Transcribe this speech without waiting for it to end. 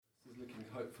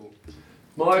hopeful.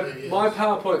 My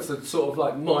PowerPoints are sort of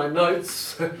like my notes,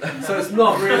 so it's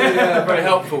not really very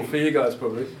helpful for you guys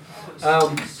probably.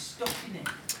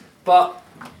 But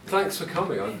thanks for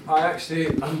coming.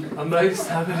 I'm amazed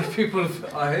how many people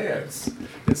are here.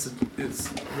 It's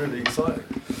really exciting.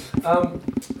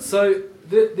 So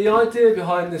the idea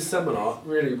behind this seminar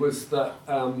really was that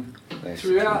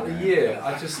throughout the year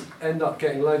I just end up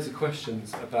getting loads of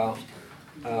questions about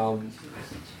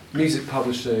music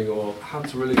publishing or how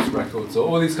to release records or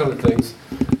all these kind of things,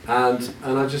 and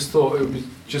I just thought it would be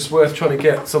just worth trying to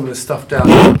get some of this stuff down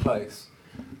in place.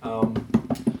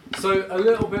 So a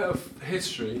little bit of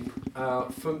history.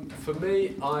 For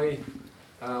me, I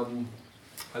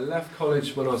left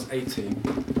college when I was 18,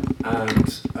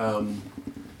 and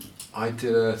I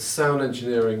did a sound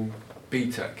engineering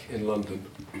BTEC in London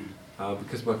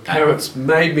because my parents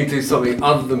made me do something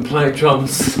other than play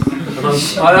drums. And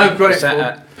I'm grateful. Was that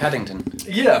at Paddington?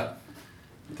 Yeah.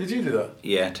 Did you do that?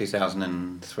 Yeah,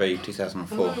 2003,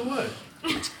 2004. No way.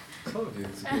 Some of you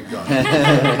is a good guy.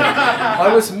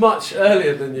 I was much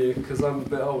earlier than you because I'm a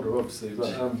bit older, obviously.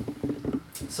 But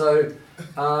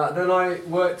then I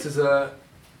worked as a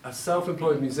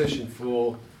self-employed musician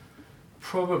for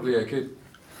probably a good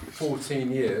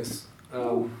 14 years.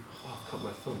 I've cut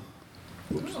my thumb.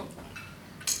 Oops.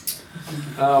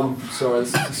 Sorry,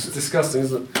 it's disgusting,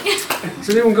 isn't it? Has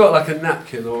anyone got like a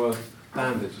napkin or a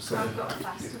bandage or something? I've got a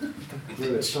plaster.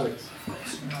 Brilliant, thanks.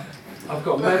 I've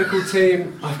got a medical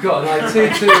team, I've got an IT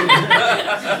team.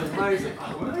 It's amazing. Oh,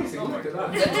 amazing, look at that.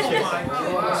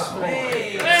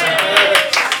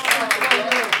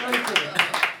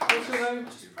 What's your name?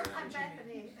 I'm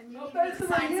Bethany, and you Oh, need me to Bethany,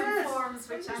 sign yes. some forms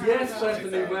which I Yes, have.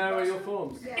 Bethany, where are your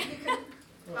forms? Yeah, you can.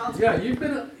 Yeah, you've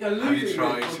been alluding. Have you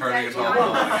tried turning it on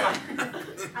again?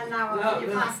 And now I'll put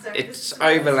your plaster. It's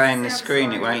overlaying the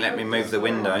screen, it won't let me move the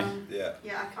window. Yeah.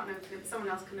 Yeah, I can't open it. Someone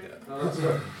else can open it. Oh, that's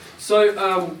right.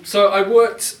 So I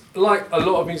worked, like a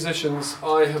lot of musicians,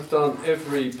 I have done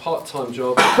every part-time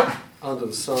job under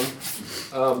the sun.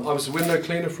 I was a window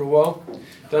cleaner for a while.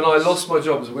 Then I lost my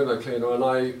job as a window cleaner, and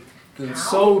I then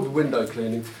sold window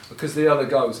cleaning because the other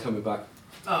guy was coming back.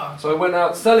 So I went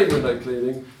out selling window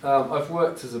cleaning. I've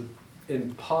worked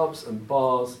in pubs and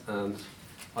bars, and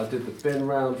I did the bin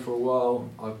round for a while.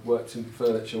 I've worked in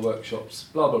furniture workshops,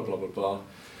 blah, blah, blah, blah, blah.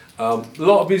 A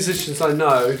lot of musicians I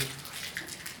know,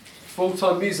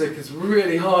 full-time music is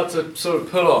really hard to sort of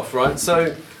pull off, right?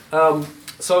 So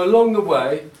along the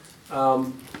way,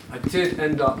 I did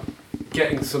end up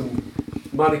getting some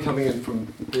money coming in from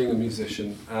being a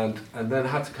musician, and then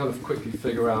had to kind of quickly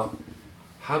figure out,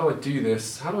 how do I do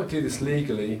this? How do I do this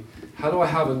legally? How do I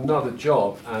have another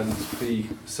job and be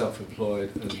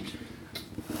self-employed?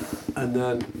 And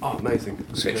then, oh, amazing.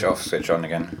 Switch off, switch on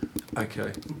again.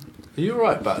 Okay. Are you all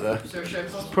right back there? So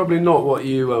It's probably not what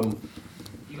you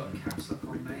you got a caps lock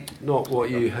on, mate. not what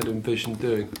you had envisioned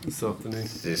doing this afternoon.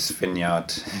 This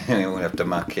vineyard, we'll have to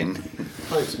muck in.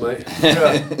 Thanks, mate.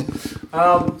 Yeah.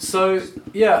 So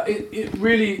yeah, it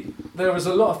really, there was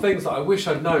a lot of things that I wish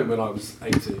I'd known when I was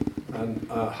 18. And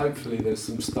hopefully there's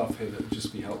some stuff here that will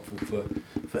just be helpful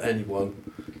for anyone.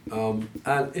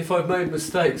 And if I've made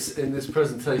mistakes in this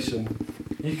presentation,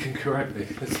 you can correct me.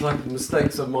 It's like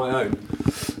mistakes of my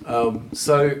own.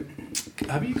 So,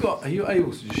 are you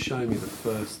able to just show me the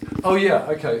first? Oh yeah,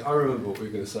 okay, I remember what we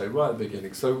were going to say right at the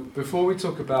beginning. So before we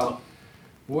talk about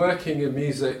working in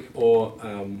music or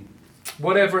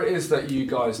whatever it is that you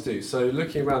guys do. So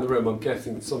looking around the room, I'm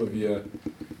guessing some of you are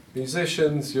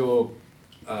musicians, you're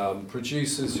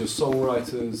producers, you're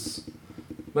songwriters.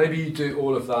 Maybe you do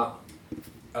all of that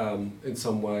in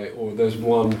some way, or there's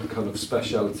one kind of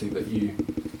speciality that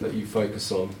you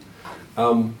focus on.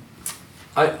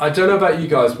 I don't know about you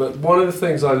guys, but one of the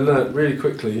things I learnt really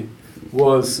quickly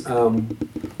was oh no!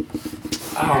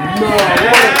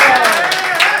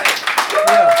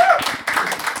 Yeah.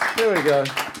 Here we go.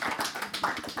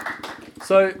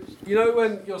 So you know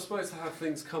when you're supposed to have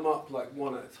things come up like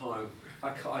one at a time.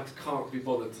 I can't be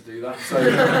bothered to do that, so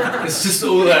it's just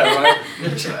all there,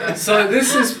 right? So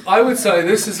this is, I would say,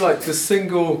 this is like the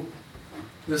single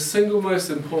most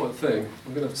important thing.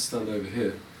 I'm going to have to stand over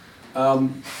here.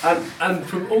 And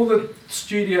from all the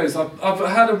studios, I've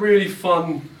had a really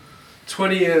fun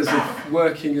 20 years of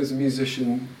working as a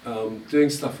musician, doing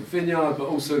stuff with Vineyard, but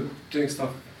also doing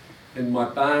stuff in my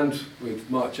band with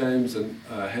Mark James and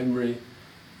Henry.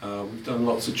 We've done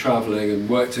lots of travelling and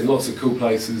worked in lots of cool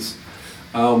places.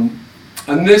 And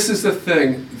this is the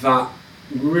thing that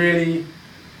really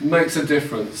makes a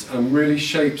difference and really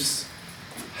shapes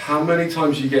how many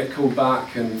times you get called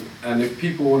back, and if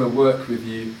people want to work with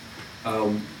you,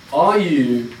 are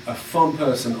you a fun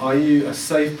person? Are you a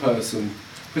safe person?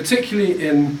 Particularly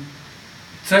in,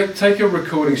 take a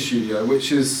recording studio,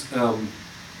 which is,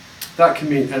 that can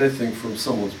mean anything from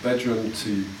someone's bedroom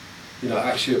to,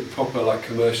 actually a proper like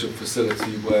commercial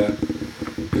facility where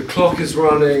the clock is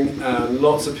running and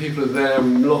lots of people are there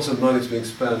and lots of money is being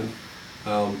spent.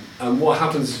 And what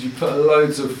happens is you put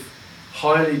loads of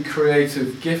highly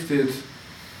creative, gifted,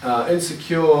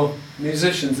 insecure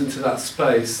musicians into that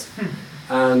space,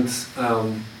 and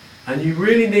you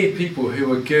really need people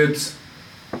who are good,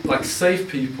 like safe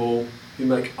people who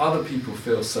make other people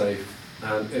feel safe,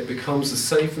 and it becomes a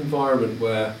safe environment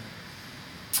where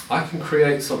I can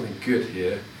create something good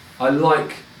here. I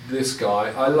like this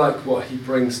guy, I like what he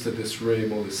brings to this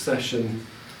room or this session.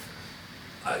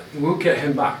 We'll get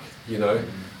him back,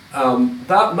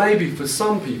 That maybe for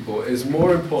some people is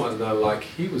more important than like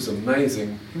he was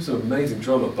amazing. He was an amazing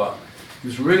drummer, but he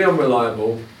was really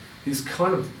unreliable. He's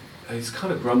kind of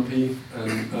grumpy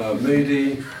and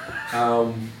moody.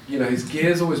 His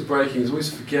gear's always breaking. He's always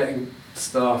forgetting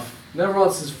stuff. Never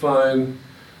answers his phone.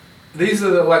 These are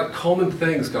the like common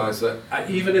things, guys. That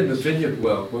even in the vineyard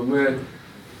world, when we're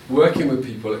working with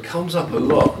people, it comes up a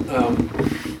lot.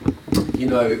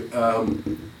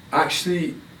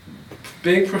 Actually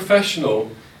being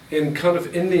professional in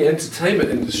the entertainment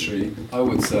industry, I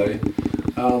would say,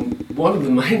 one of the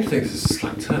main things is just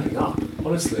like turning up.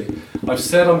 Honestly, I've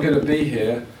said I'm going to be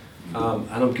here, and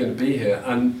I'm going to be here,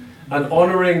 and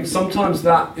honouring. Sometimes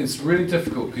that is really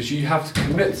difficult because you have to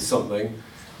commit to something,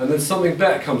 and then something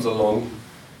better comes along,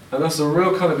 and that's a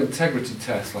real kind of integrity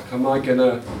test. Like, am I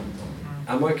gonna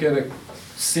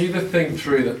see the thing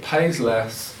through that pays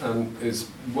less and is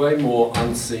way more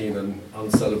unseen and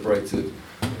uncelebrated,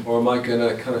 or am I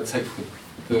gonna kind of take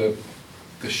the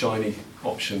shiny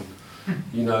option?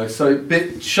 So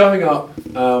showing up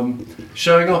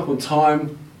on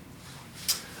time,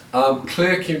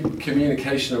 clear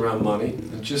communication around money,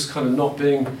 and just kind of not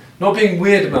being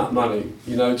weird about money.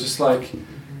 Just like,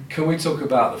 can we talk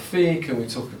about the fee? Can we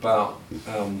talk about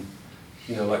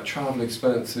like travel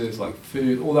expenses, like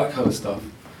food, all that kind of stuff.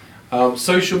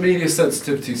 Social media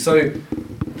sensitivity. So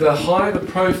the higher the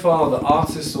profile, the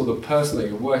artist or the person that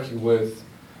you're working with,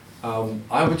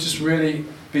 I would just really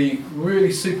be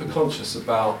really super conscious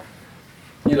about,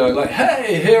 like,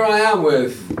 hey, here I am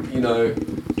with,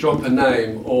 drop a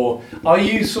name, or are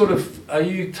you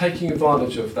taking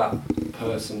advantage of that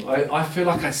person? I feel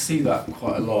like I see that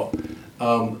quite a lot,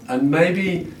 and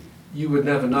maybe you would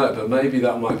never know it, but maybe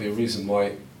that might be a reason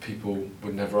why people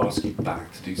would never ask you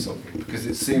back to do something, because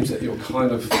it seems that you're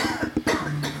kind of,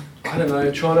 trying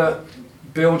to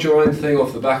build your own thing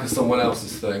off the back of someone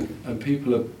else's thing, and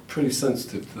people are pretty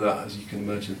sensitive to that, as you can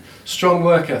imagine. Strong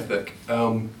work ethic.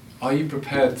 Are you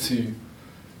prepared to,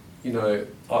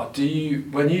 do you,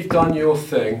 when you've done your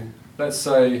thing, let's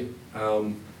say,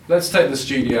 let's take the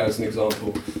studio as an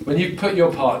example, when you put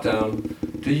your part down,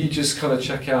 do you just kind of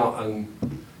check out and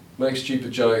make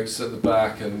stupid jokes at the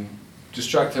back and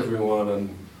distract everyone, and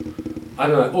I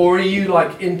don't know, or are you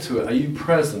like into it? Are you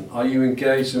present? Are you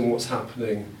engaged in what's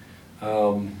happening?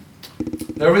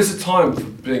 There is a time for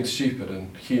being stupid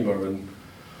and humour,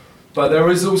 but there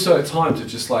is also a time to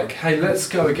just like, hey, let's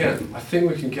go again. I think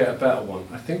we can get a better one.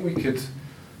 I think we could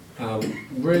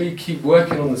really keep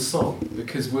working on the song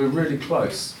because we're really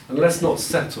close, and let's not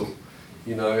settle.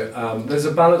 There's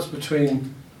a balance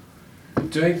between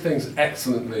doing things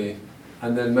excellently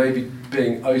and then maybe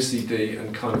being OCD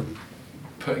and kind of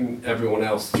putting everyone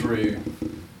else through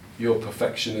your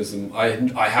perfectionism.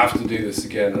 I have to do this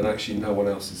again, and actually no one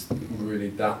else is really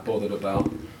that bothered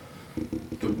about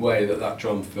the way that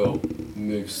drum fill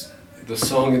moves the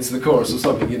song into the chorus or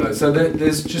something, So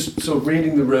there's just sort of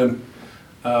reading the room,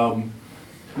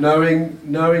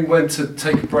 knowing when to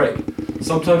take a break.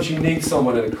 Sometimes you need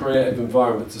someone in a creative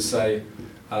environment to say,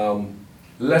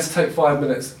 let's take 5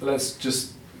 minutes, let's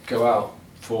just go out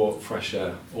for fresh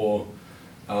air, or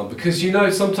because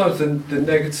sometimes the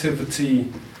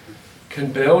negativity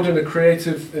can build in a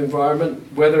creative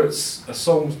environment, whether it's a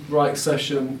songwriting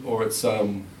session or it's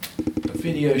a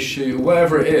video shoot or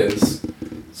whatever it is.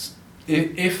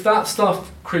 If that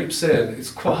stuff creeps in,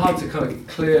 it's quite hard to kind of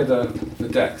clear the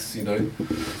decks,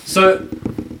 So,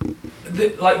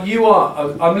 like you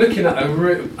are, I'm looking at a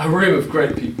room of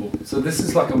great people. So this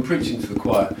is like I'm preaching to the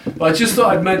choir. But I just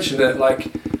thought I'd mention it,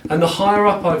 and the higher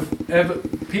up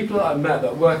people that I've met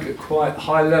that work at quite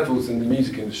high levels in the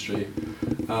music industry,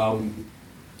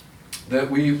 that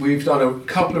we've done a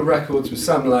couple of records with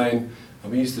Sam Lane,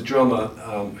 and we used a drummer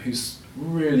who's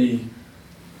really,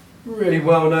 really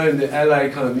well known in the LA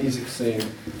kind of music scene,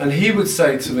 and he would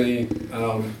say to me,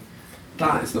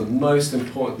 that is the most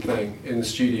important thing in the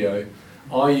studio.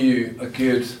 Are you a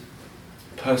good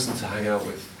person to hang out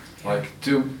with? Like,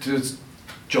 does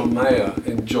John Mayer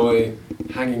enjoy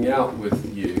hanging out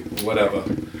with you or whatever?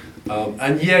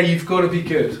 And yeah, you've got to be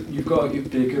good. You've got to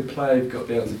be a good player. You've got to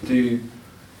be able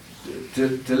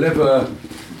to deliver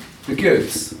the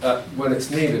goods when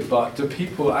it's needed. But do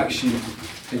people actually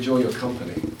enjoy your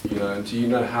company? You know, and do you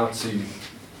know how to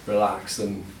relax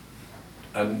and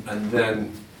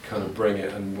then kind of bring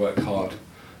it and work hard?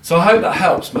 So I hope that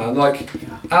helps, man. Like,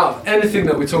 out of anything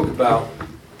that we talk about,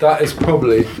 that is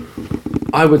probably,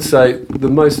 I would say, the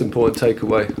most important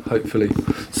takeaway, hopefully.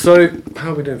 So,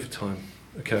 how are we doing for time?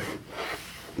 Okay.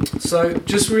 So,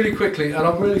 just really quickly, and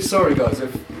I'm really sorry, guys,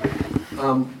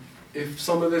 if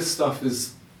some of this stuff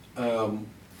is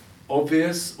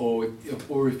obvious, or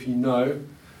if you know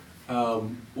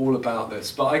all about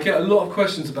this, but I get a lot of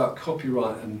questions about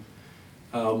copyright and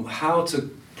how to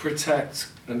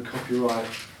protect and copyright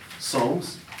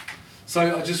songs.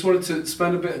 So I just wanted to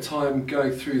spend a bit of time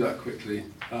going through that quickly.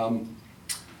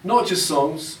 Not just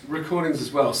songs, recordings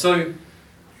as well. So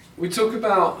we talk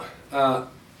about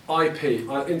IP,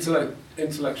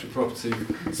 intellectual property.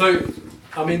 So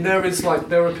I mean, there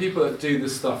are people that do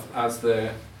this stuff as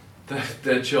their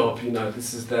job. You know,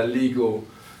 this is their legal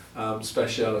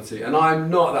speciality, and I'm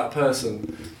not that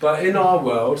person. But in our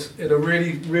world, in a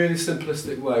really, really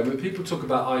simplistic way, when people talk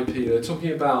about IP, they're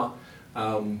talking about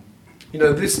you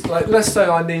know, this, like, let's say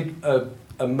I need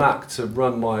a Mac to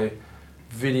run my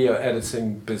video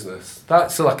editing business.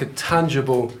 That's like a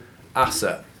tangible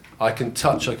asset. I can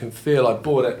touch, I can feel, I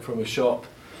bought it from a shop.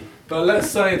 But let's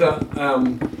say that,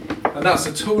 and that's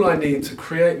a tool I need to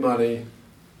create money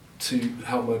to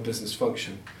help my business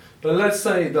function. But let's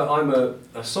say that I'm a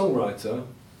songwriter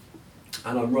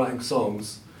and I'm writing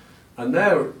songs, and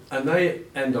they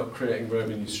end up creating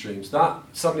revenue streams. That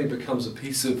suddenly becomes a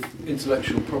piece of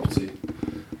intellectual property.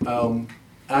 And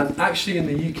actually in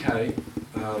the UK,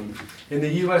 in the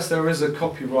US there is a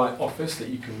copyright office that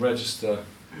you can register,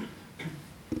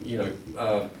 you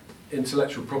know,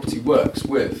 intellectual property works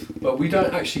with, but we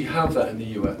don't actually have that in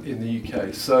the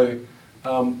UK. So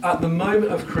at the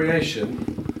moment of creation,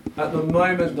 at the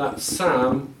moment that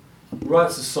Sam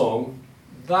writes a song,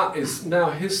 that is now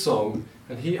his song,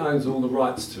 and he owns all the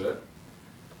rights to it.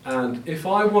 And if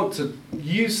I want to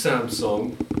use Sam's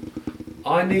song,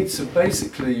 I need to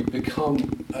basically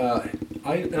become, I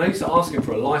need to ask him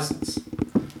for a license.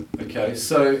 Okay,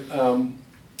 so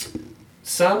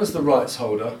Sam is the rights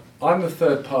holder, I'm a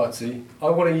third party, I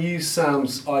want to use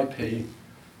Sam's IP.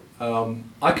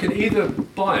 I can either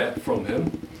buy it from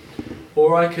him,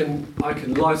 or I can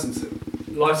license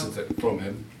it from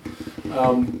him.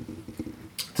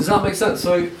 Does that make sense?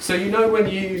 So you know, when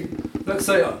you, let's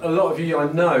say a lot of you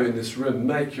I know in this room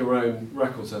make your own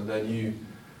records, and then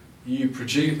you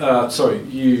produce,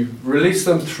 you release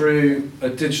them through a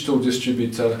digital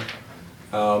distributor.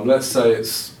 Let's say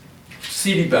it's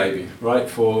CD Baby, right?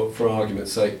 For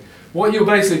argument's sake, what you're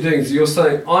basically doing is you're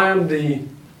saying, I am the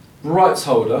rights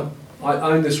holder, I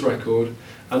own this record,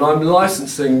 and I'm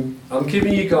licensing. I'm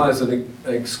giving you guys an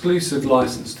exclusive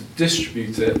license to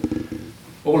distribute it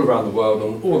all around the world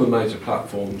on all the major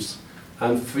platforms,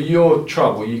 and for your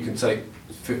trouble you can take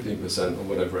 15% or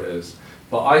whatever it is,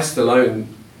 but I still own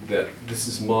that. This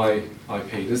is my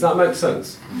IP. Does that make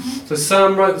sense? So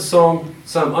Sam wrote the song,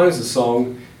 Sam owns the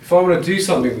song. If I want to do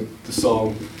something with the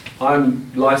song,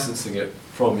 I'm licensing it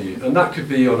from you, and that could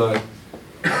be on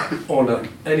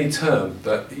any term,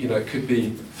 that, you know, it could be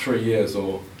 3 years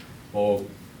or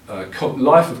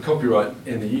life of copyright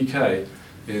in the UK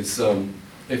is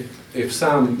if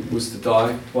Sam was to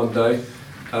die one day,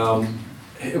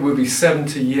 it would be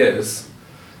 70 years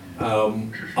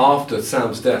after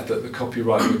Sam's death that the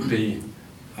copyright would be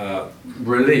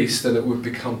released, and it would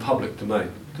become public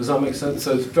domain. Does that make sense?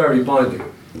 So it's very binding.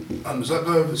 Does that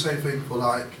go over the same thing for,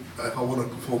 like, if I want to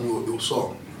perform your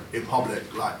song in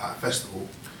public, like at a festival,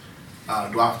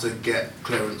 do I have to get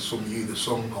clearance from you, the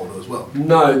song holder, as well?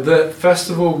 No, the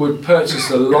festival would purchase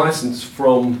a license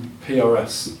from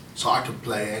PRS. So I could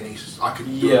play any, I could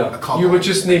do Yeah, a cover. you would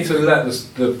just need to let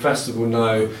the festival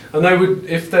know, and they would,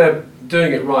 if they're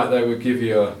doing it right, they would give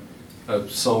you a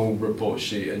song report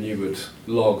sheet, and you would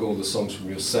log all the songs from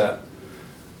your set,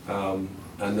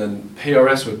 and then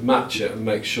PRS would match it and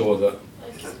make sure that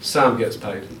Sam gets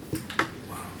paid.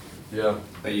 Yeah.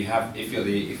 But you have, if you're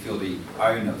the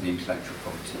owner of the intellectual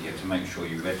property, you have to make sure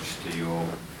you register your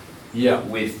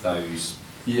with those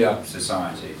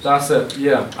societies. That's it.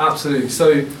 Yeah, absolutely. So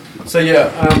yeah.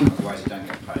 Otherwise, you don't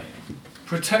get paid.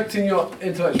 Protecting your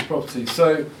intellectual property.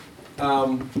 So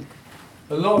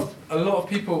a lot of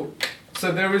people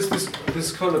so there is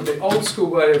this kind of the old school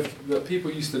way of that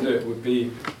people used to do it would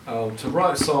be to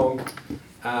write a song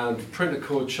and print a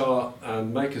chord chart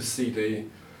and make a CD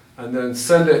and then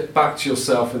send it back to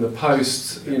yourself in the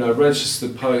post,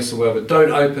 registered post or whatever.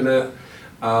 Don't open it,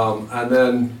 and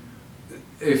then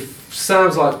if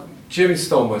sounds like Jimmy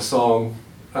stole my song,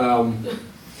 and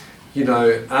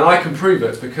I can prove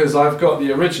it because I've got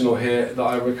the original here that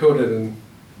I recorded in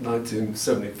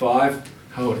 1975.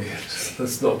 How old are you?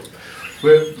 That's not.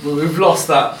 We've lost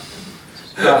that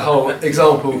whole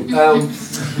example.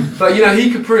 But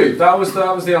he could prove that was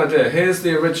the idea. Here's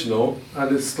the original,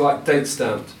 and it's like date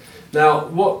stamped. Now,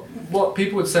 what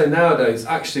people would say nowadays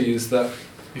actually is that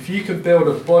if you can build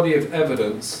a body of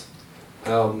evidence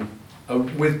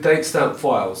with date stamp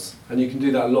files, and you can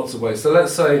do that in lots of ways. So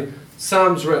let's say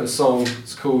Sam's written a song.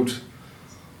 It's called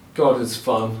 "God Is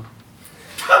Fun."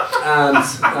 And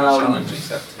so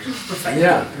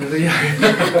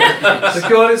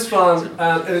God Is Fun,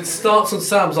 and it starts on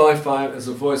Sam's iPhone as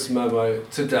a voice memo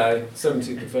today,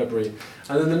 17th of February,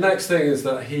 and then the next thing is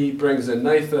that he brings in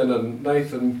Nathan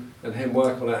and him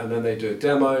work on it, and then they do a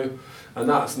demo, and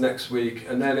that's next week,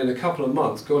 and then in a couple of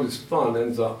months God Is Fun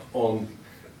ends up on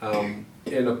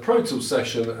in a Pro Tools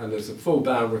session, and there's a full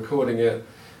band recording it,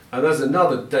 and there's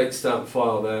another date stamp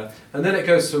file there, and then it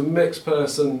goes to a mix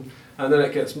person, and then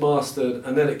it gets mastered,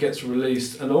 and then it gets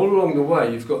released, and all along the way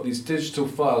you've got these digital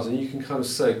files, and you can kind of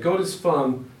say, God Is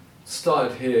Fun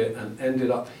started here and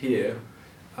ended up here,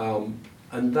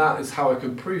 and that is how I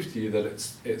can prove to you that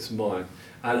it's mine.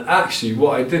 And actually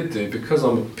what I did do, because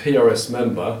I'm a PRS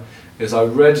member, is I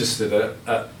registered it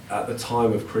at the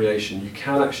time of creation. You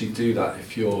can actually do that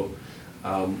if you're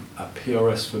a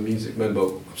PRS for Music member.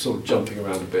 I'm sort of jumping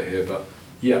around a bit here, but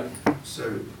yeah. So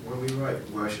when we write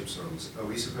worship songs, are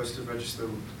we supposed to register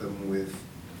them with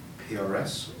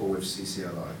PRS or with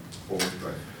CCLI or with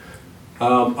both?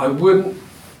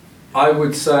 I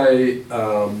would say,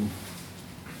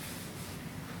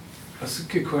 that's a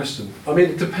good question. I mean,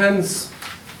 it depends.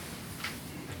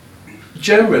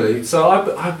 Generally, so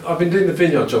I've been doing the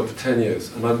Vineyard job for 10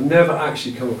 years, and I've never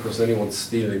actually come across anyone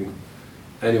stealing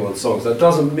anyone's songs. That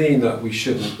doesn't mean that we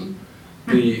shouldn't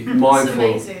be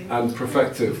mindful and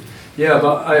perfective. Yeah,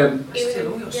 but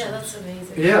that's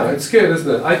amazing. Yeah, it's good, isn't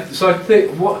it? So I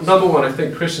think number one, I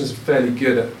think Christians are fairly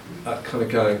good at kind of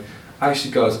going,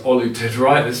 actually, guys, Olu did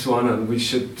write this one, and we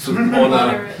should sort of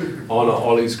honour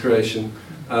Olu's creation.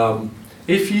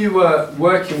 If you were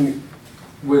working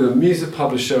with a music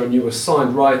publisher and you were a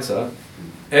signed writer,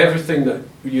 everything that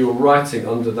you were writing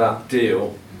under that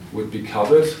deal would be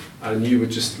covered, and you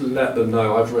would just let them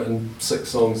know, I've written 6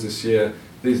 songs this year,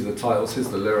 these are the titles, here's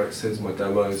the lyrics, here's my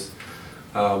demos.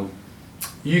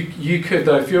 You could,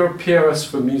 though, if you're a PRS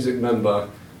for Music member,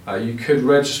 you could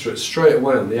register it straight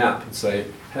away on the app and say,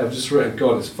 hey, I've just written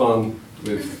God Is Fun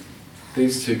with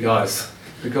these 2 guys,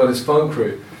 the God Is Fun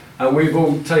crew. And we've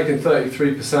all taken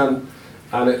 33%,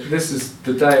 and this is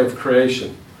the day of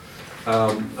creation.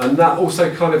 And that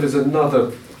also kind of is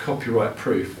another copyright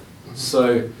proof.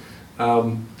 So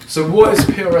what is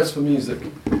PRS for Music?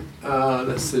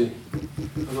 Let's see,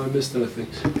 have I missed anything?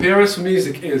 PRS for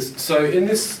Music is, so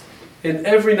in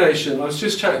every nation, I was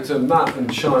just chatting to Matt and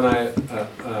Shanae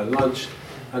at lunch,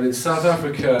 and in South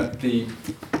Africa, the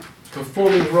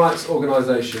Performing Rights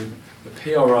Organisation, the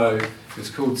PRO, is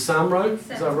called SAMRO, is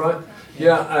that right?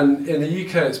 Yeah, and in the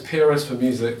UK it's PRS for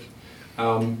Music,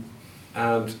 and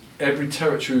every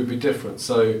territory would be different.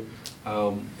 So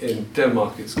in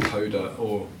Denmark it's CODA,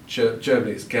 or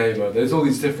Germany it's GAMA. There's all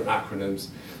these different acronyms.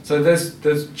 So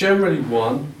there's generally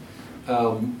one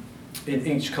in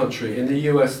each country. In the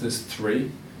US there's 3.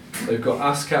 They've got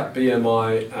ASCAP,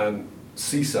 BMI and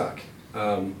CSAC.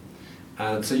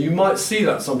 And so you might see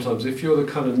that sometimes if you're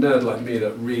the kind of nerd like me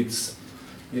that reads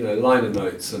liner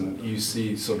notes, and you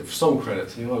see sort of song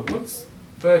credits, and you're like, what's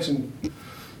Virgin,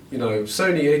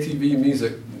 Sony ATV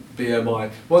Music BMI?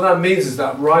 What that means is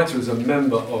that writer is a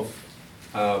member of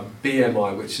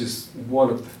BMI, which is one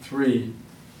of the 3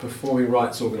 performing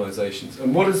rights organisations.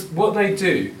 And what they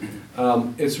do,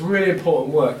 it's really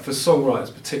important work for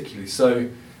songwriters particularly. So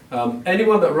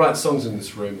anyone that writes songs in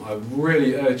this room, I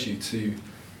really urge you to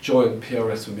join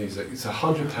PRS for Music. It's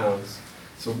 £100.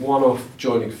 It's a one-off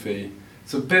joining fee.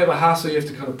 It's a bit of a hassle. You have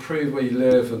to kind of prove where you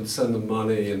live and send them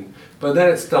money, but then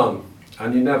it's done,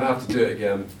 and you never have to do it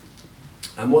again.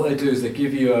 And what they do is they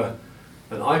give you an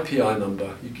IPI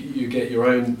number. You get your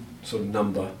own sort of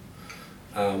number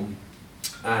and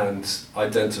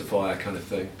identifier kind of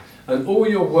thing. And all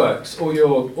your works, all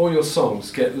your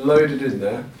songs get loaded in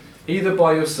there, either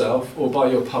by yourself or by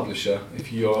your publisher,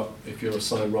 if you're a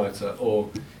signed writer, or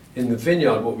in the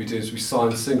Vineyard, what we do is we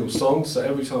sign single songs. So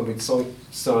every time we'd sign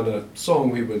a song,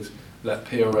 we would let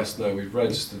PRS know we've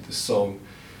registered this song.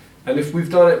 And if we've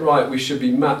done it right, we should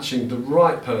be matching the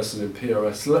right person in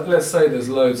PRS. Let's say there's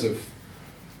loads of,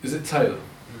 is it Taylor?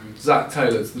 Zach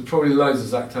Taylors. There's probably loads of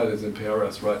Zach Taylors in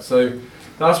PRS, right? So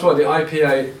that's why the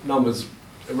IPA numbers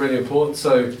are really important.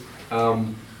 So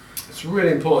it's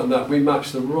really important that we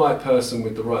match the right person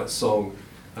with the right song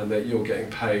and that you're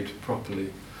getting paid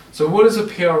properly. So what does a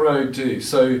PRO do?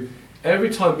 So every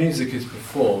time music is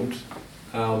performed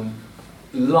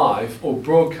live or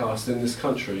broadcast in this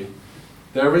country,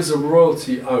 there is a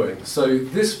royalty owing. So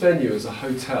this venue as a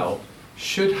hotel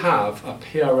should have a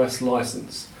PRS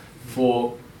license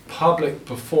for public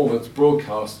performance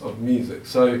broadcast of music.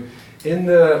 So in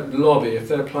the lobby, if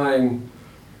they're playing,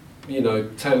 you know,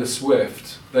 Taylor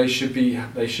Swift, they should be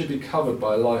covered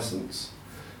by a license.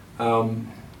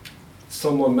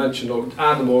 Someone mentioned, or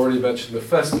Adam already mentioned, the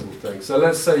festival thing. So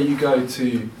let's say you go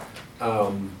to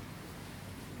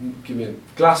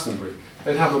Glastonbury.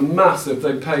 They'd have a massive,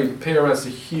 they'd pay PRS a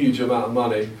huge amount of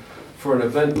money for an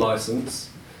event license.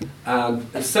 And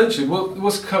essentially,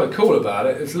 what's kind of cool about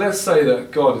it is, let's say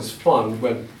that God is Fun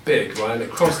went big, right? And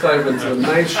it crossed over into the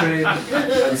mainstream,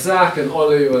 and Zach and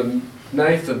Olu and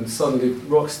Nathan suddenly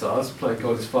rock stars playing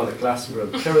God is Fun at Glastonbury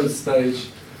on the Kieran's stage.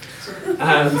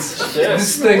 And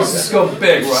this thing's just gone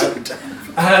big, right?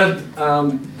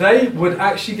 And they would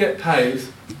actually get paid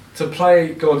to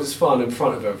play God is Fun in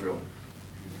front of everyone.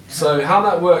 So how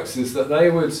that works is that they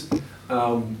would,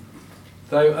 at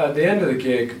the end of the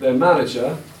gig, their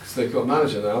manager, because they've got a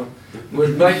manager now,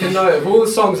 would make a note of all the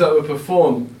songs that were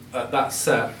performed at that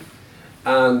set,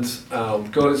 and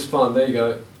God is Fun, there you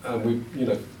go, and we,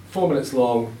 4 minutes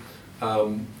long,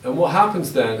 and what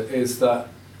happens then is that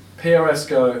PRS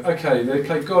go, okay, they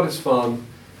play God is Fun,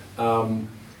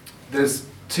 there's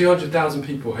 200,000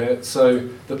 people here, so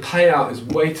the payout is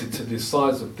weighted to the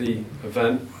size of the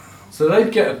event, so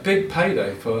they'd get a big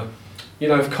payday for,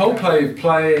 if Coldplay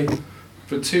play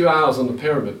for 2 hours on the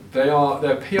Pyramid, their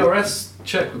PRS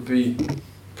check would be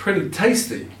pretty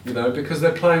tasty, because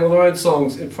they're playing all their own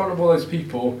songs in front of all those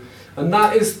people, and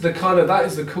that is the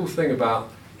cool thing about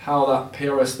how that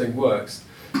PRS thing works.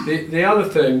 The other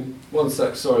thing, one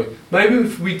sec, sorry, maybe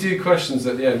if we do questions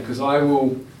at the end, because I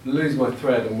will lose my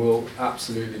thread and we'll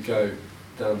absolutely go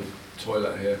down the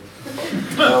toilet here.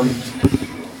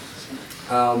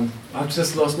 I've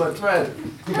just lost my thread.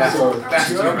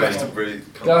 Glastonbury.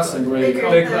 Glastonbury.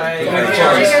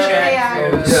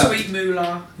 Sweet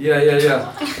moolah.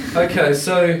 Yeah. Okay,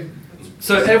 so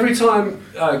every time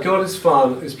God is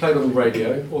Fun is played on the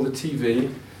radio or the TV,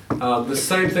 the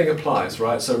same thing applies,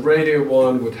 right? So Radio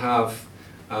 1 would have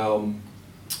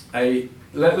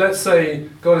let's say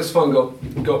God is Fun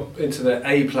got into their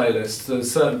A playlist. There's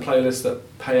certain playlists that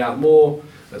pay out more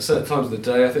at certain times of the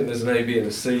day. I think there's an A, B and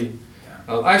a C.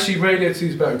 Actually, Radio 2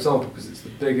 is a better example because it's the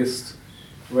biggest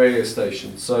radio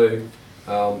station. So,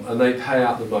 and they pay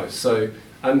out the most. So,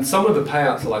 and some of the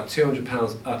payouts are like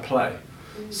 £200 a play.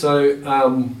 So,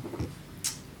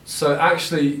 so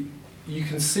actually, you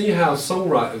can see how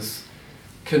songwriters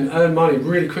can earn money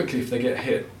really quickly if they get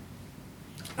hit.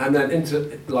 And then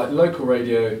into local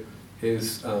radio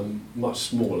is much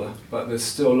smaller, but there's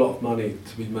still a lot of money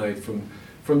to be made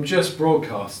from just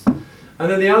broadcast. And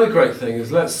then the other great thing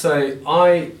is, let's say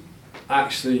I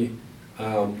actually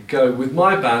go with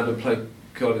my band and play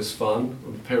God is Fun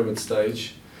on the Pyramid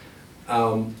stage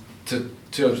to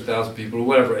 200,000 people or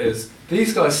whatever it is.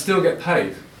 These guys still get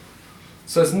paid.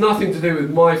 So it's nothing to do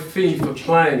with my fee for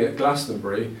playing at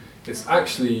Glastonbury. It's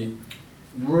actually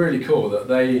really cool that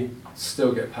they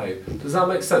still get paid. Does that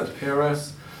make sense,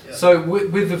 PRS? Yeah. So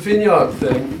with the Vineyard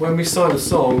thing, when we sign a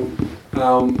song,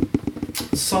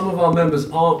 some of our members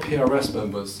aren't PRS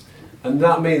members, and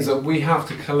that means that we have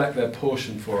to collect their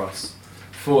portion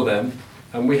for them,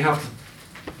 and we have to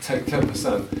take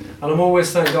 10%. And I'm always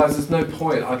saying, guys, there's no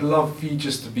point. I'd love for you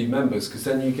just to be members, because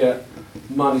then you get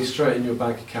money straight in your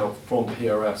bank account from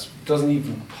PRS. It doesn't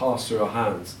even pass through our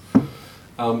hands.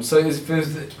 So if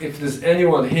there's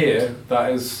anyone here that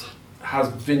has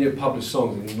Vineyard published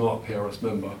songs and you're not a PRS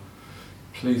member,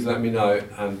 please let me know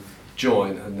and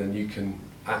join, and then you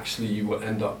will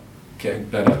end up getting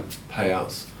better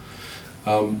payouts.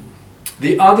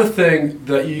 The other thing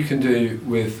that you can do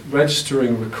with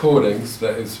registering recordings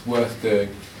that is worth doing,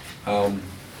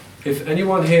 if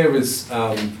anyone here is,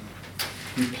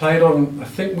 you played on, I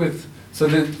think so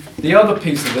the other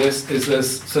piece of this is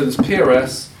there's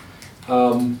PRS,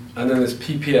 and then there's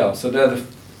PPL, so they're the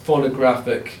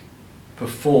phonographic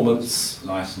performance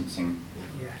licensing.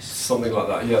 Yes. Something like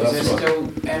that, yeah, that's right. Is there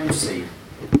still MC?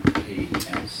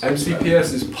 MCPS.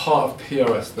 MCPS is part of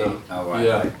PRS now. Oh, right.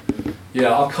 Yeah,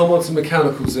 yeah. I'll come on to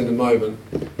mechanicals in a moment.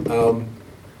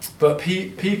 But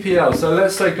PPL. So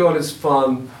let's say God is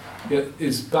Fun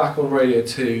is back on Radio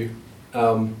 2,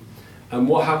 and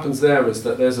what happens there is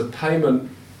that there's a payment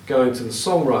going to the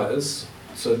songwriters.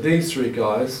 So these three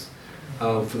guys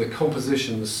for the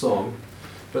composition of the song,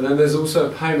 but then there's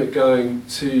also a payment going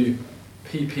to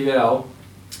PPL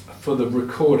for the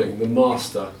recording, the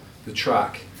master, the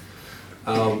track.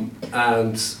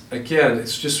 And again,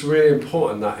 it's just really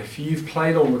important that if you've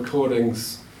played on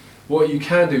recordings, what you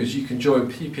can do is you can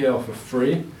join PPL for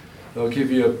free. They'll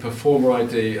give you a performer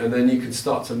ID, and then you can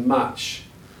start to match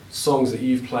songs that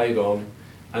you've played on,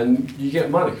 and you get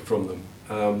money from them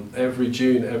every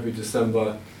June, every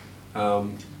December,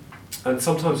 and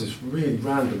sometimes it's really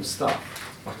random stuff.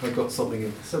 Like I got something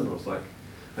in December, I was like,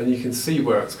 and you can see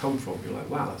where it's come from. You're like,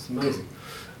 wow, that's amazing.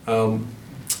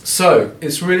 So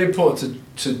it's really important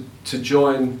to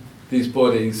join these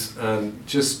bodies and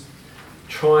just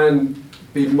try and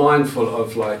be mindful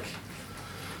of, like,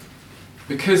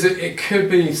 because it could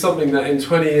be something that in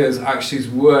 20 years actually is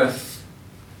worth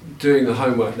doing the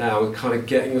homework now and kind of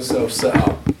getting yourself set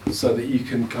up so that you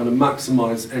can kind of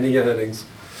maximise any earnings.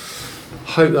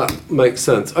 Hope that makes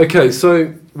sense. Okay,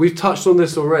 so we've touched on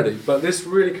this already, but this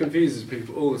really confuses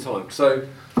people all the time. So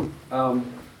I'm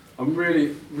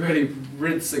really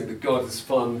rinsing the God is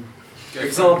Fun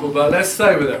example, but let's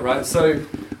stay with it, right? So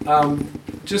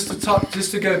just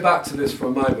to go back to this for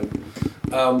a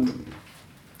moment.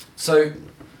 So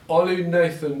Olu,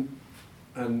 Nathan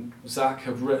and Zach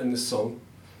have written this song,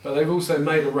 but they've also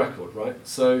made a record, right?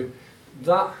 So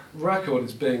that record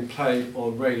is being played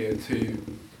on Radio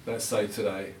 2, let's say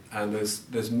today, and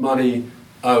there's money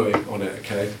owing on it,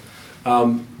 okay?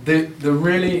 The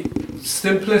really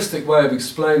simplistic way of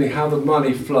explaining how the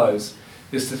money flows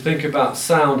is to think about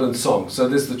sound and song. So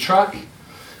there's the track,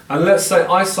 and let's say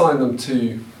I sign them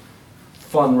to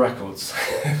Fun Records,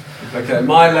 okay,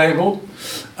 my label,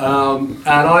 and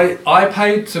I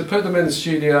paid to put them in the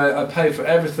studio. I paid for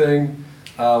everything.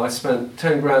 I spent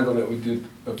 10 grand on it. We did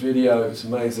a video. It's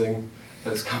amazing.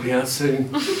 It's coming out soon.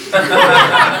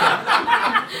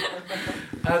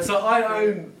 And so I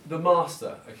own the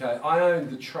master, okay? I own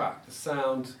the track, the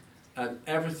sound, and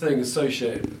everything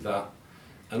associated with that,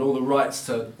 and all the rights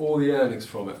to all the earnings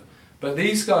from it. But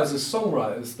these guys as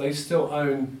songwriters, they still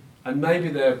own, and maybe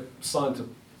they're signed to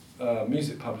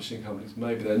music publishing companies,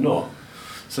 maybe they're not.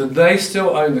 So they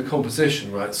still own the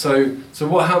composition, right? So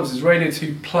what happens is Radio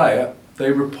 2 play it,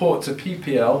 they report to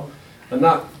PPL, and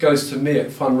that goes to me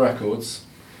at Fun Records,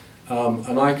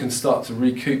 and I can start to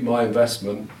recoup my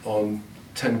investment on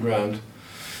 10 grand.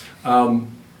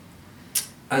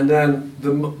 And then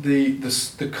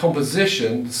the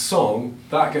composition, the song,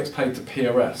 that gets paid to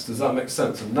PRS. Does that make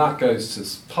sense? And that goes to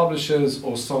publishers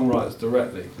or songwriters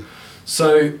directly.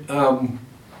 So, so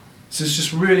it's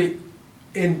just really,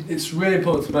 it's really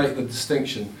important to make the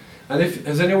distinction. And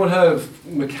has anyone heard of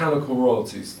mechanical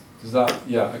royalties? Does that,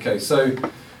 yeah, okay. So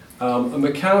a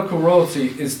mechanical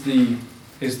royalty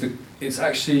it's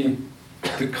actually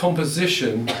the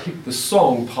composition, the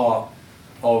song part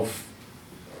of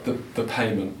the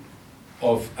payment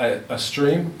of a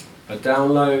stream, a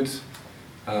download,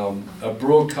 a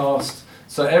broadcast.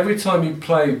 So every time you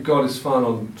play God is Fun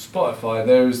on Spotify,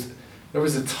 there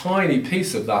is a tiny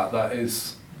piece of that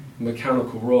is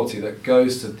mechanical royalty that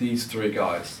goes to these three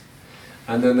guys.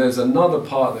 And then there's another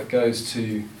part that goes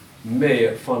to me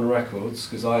at Fun Records,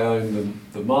 because I own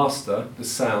the master, the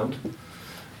sound,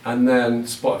 and then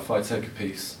Spotify take a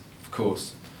piece, of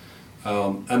course.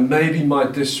 And maybe my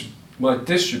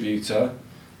distributor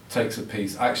takes a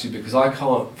piece, actually, because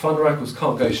Fun Records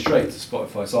can't go straight to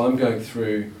Spotify, so I'm going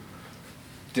through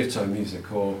Ditto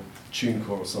Music or TuneCore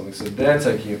or something, so they're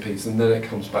taking a piece and then it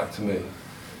comes back to me.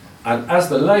 And as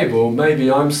the label,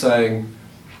 maybe I'm saying,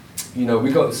 you know,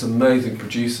 we got this amazing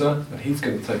producer and he's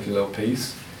going to take a little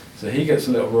piece, so he gets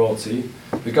a little royalty.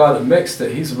 The guy that mixed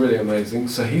it, he's really amazing,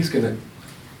 so he's going to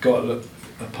got a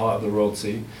part of the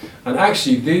royalty. And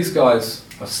actually these guys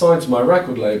are signed to my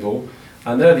record label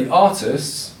and they're the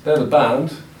artists, they're the band,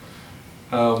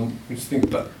 just think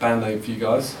about band name for you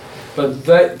guys, but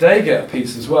they get a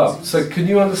piece as well. So can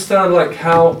you understand like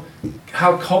how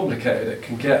complicated it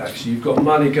can get actually? You've got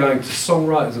money going to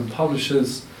songwriters and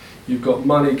publishers, you've got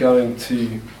money going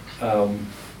to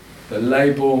the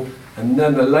label, and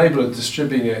then the label are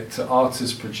distributing it to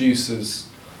artists, producers,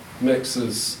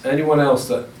 mixers, anyone else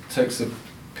that takes a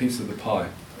piece of the pie.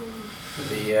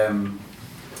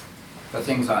 For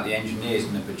things like the engineers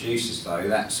and the producers though,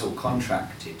 that's all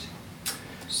contracted.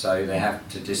 So they have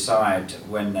to decide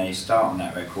when they start on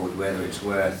that record whether it's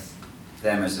worth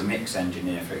them as a mix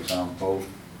engineer, for example,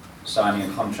 signing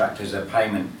a contract as a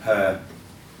payment per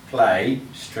play,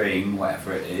 stream,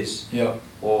 whatever it is,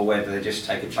 or whether they just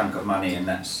take a chunk of money and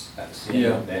that's the end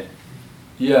of it.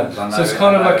 Yeah, so it's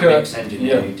kind of like a mix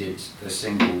engineer who did a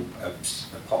single, a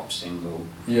pop single,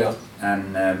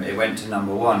 and it went to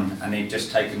 #1, and he'd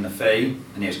just taken the fee,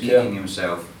 and he was kicking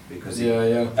himself because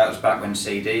that was back when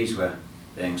CDs were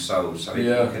being sold, so he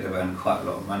could have earned quite a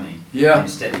lot of money.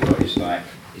 Instead, he got his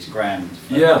grand.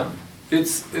 I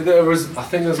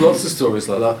think there's lots of stories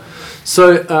like that.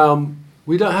 So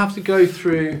we don't have to go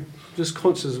through. Just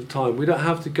conscious of time, we don't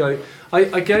have to go.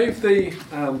 I gave the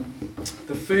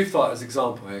Foo Fighters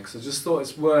example here because I just thought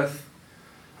it's worth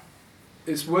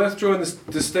drawing this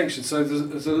distinction. So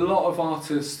there's a lot of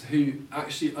artists who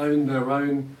actually own their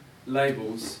own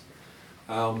labels,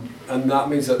 and that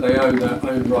means that they own their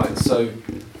own rights. So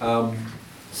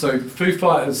Foo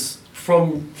Fighters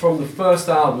from the first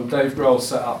album, Dave Grohl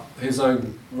set up his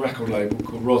own record label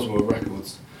called Roswell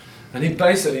Records, and he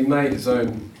basically made his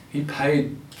own. He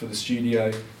paid for the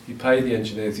studio, he paid the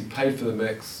engineers, he paid for the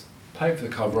mix, paid for the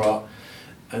cover art,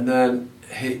 and then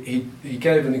he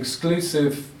gave an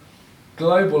exclusive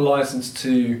global license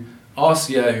to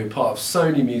RCA, who are part of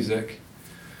Sony Music,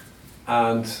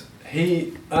 and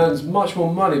he earns much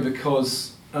more money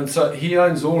and so he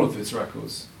owns all of his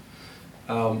records,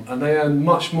 and they earn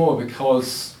much more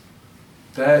because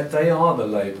they are the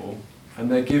label,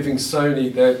 and they're giving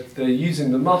Sony, they're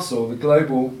using the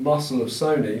global muscle of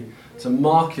Sony to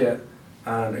market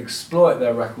and exploit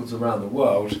their records around the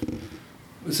world.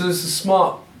 So it's a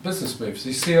smart business move. So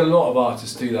you see a lot of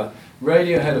artists do that.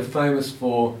 Radiohead are famous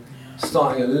for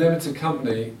starting a limited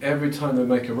company every time they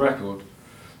make a record.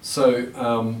 So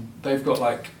they've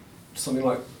got something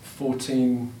like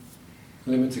 14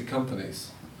 limited companies,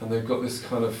 and they've got this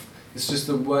kind of, it's just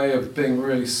a way of being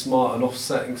really smart and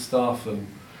offsetting stuff, and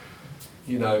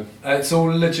it's all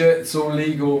legit, it's all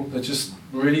legal, they're just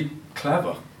really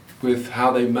clever with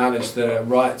how they manage their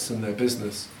rights and their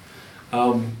business.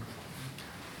 Does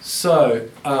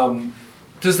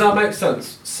that make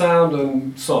sense? Sound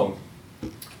and song.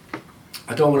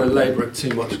 I don't want to labour it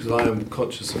too much because I am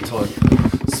conscious of time.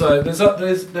 So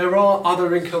there are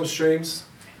other income streams.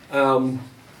 So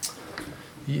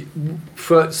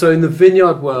in the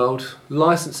vineyard world,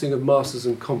 licensing of masters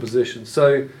and composition.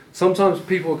 So sometimes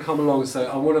people will come along and say,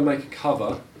 I want to make a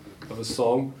cover of a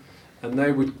song, and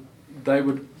they would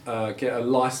get a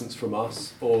license from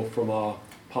us or from our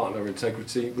partner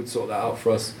Integrity, would sort that out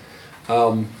for us.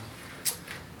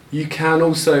 You can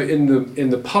also, in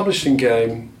the publishing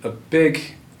game, a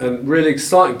big and really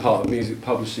exciting part of music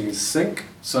publishing is sync.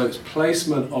 So it's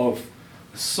placement of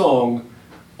a song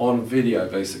on video,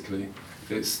 basically.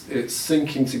 It's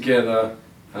syncing together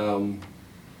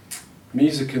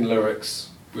music and lyrics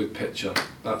with picture.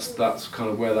 That's kind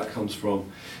of where that comes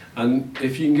from. And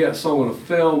if you can get a song on a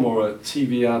film or a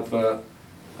TV advert,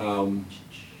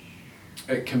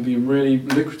 it can be really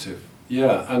lucrative.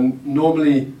 Yeah, and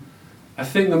normally, I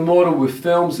think the model with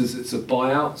films is it's a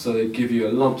buyout, so they give you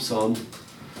a lump sum,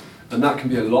 and that can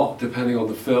be a lot depending on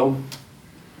the film.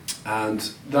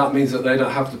 And that means that they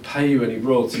don't have to pay you any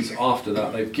royalties after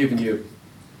that. They've given you a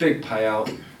big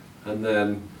payout, and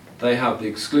then they have the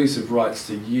exclusive rights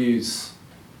to use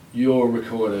your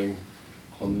recording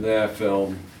on their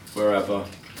film, wherever.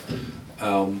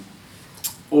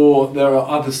 Or there are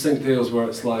other sync deals where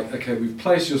it's like, okay, we've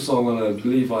placed your song on a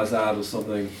Levi's ad or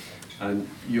something, and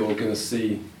you're going to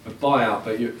see a buyout,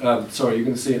 but you're going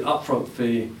to see an upfront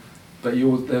fee, but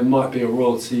there might be a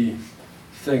royalty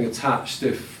thing attached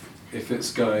if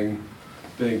it's being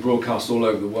broadcast all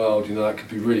over the world. That could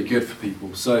be really good for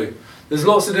people. So there's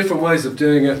lots of different ways of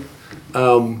doing it.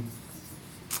 I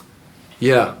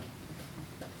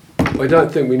don't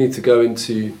think we need to go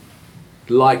into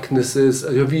likenesses.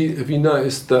 Have you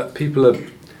noticed that people are,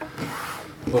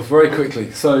 well, very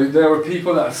quickly, so there are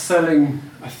people that are selling,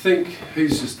 I think,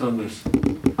 who's just done this?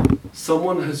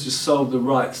 Someone has just sold the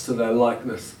rights to their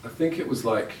likeness. I think it was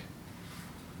like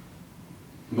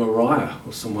Mariah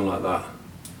or someone like that.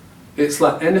 It's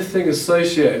like anything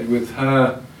associated with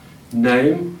her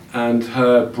name and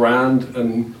her brand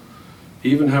and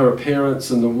even her appearance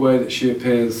and the way that she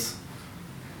appears.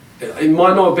 It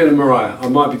might not have been a Mariah, I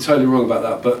might be totally wrong about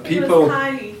that, but people... It was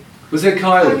Kylie. Was it Kylie?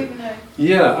 I don't even know.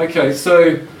 Yeah, okay,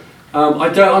 so I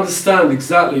don't understand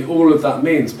exactly all of that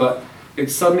means, but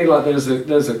it's suddenly like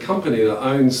there's a company that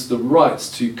owns the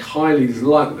rights to Kylie's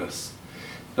likeness,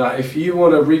 that if you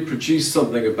want to reproduce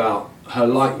something about her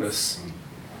likeness,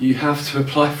 you have to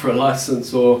apply for a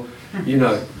license or,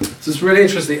 So it's really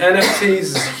interesting. NFTs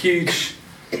is a huge,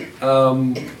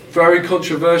 very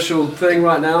controversial thing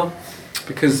right now.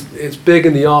 because it's big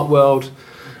in the art world.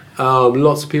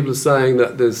 Lots of people are saying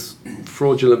that there's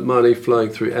fraudulent money flowing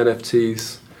through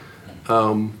NFTs.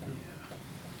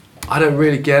 I don't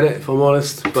really get it, if I'm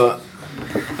honest, but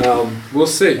we'll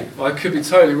see. I could be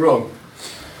totally wrong.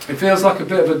 It feels like a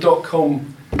bit of a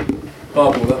 .com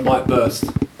bubble that might burst.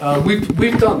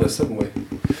 We've done this, haven't we?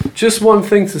 Just one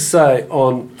thing to say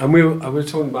on, and we were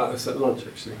talking about this at lunch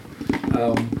actually.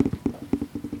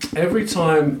 Every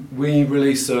time we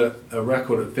release a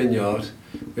record at Vineyard,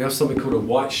 we have something called a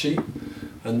white sheet,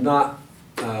 and that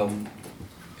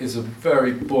is a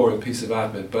very boring piece of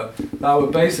admin, but that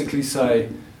would basically say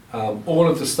all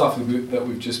of the stuff that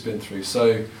we've just been through.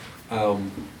 So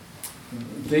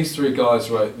these three guys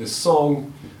wrote this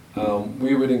song.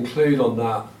 We would include on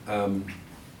that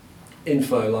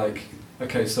info like,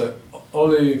 okay, so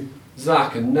Olu,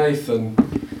 Zach and Nathan,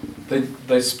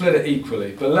 they split it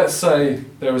equally. But let's say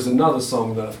there was another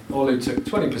song that Olu took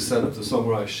 20% of the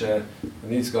songwriter's share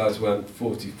and these guys went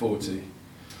 40-40.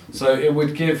 So it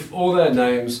would give all their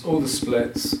names, all the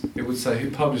splits. It would say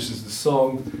who publishes the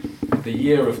song, the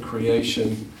year of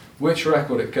creation, which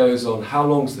record it goes on, how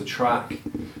long's the track.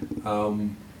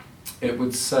 It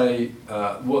would say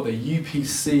what the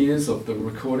UPC is of the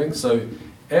recording. So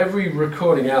every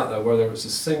recording out there, whether it's a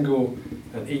single,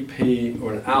 an EP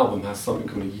or an album, has something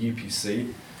called a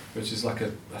UPC, which is like I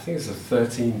think it's a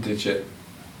 13-digit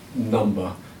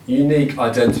number. Unique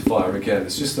identifier again.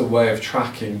 It's just a way of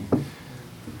tracking.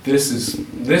 This is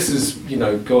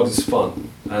God is Fun,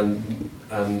 and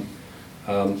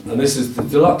this is the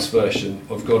deluxe version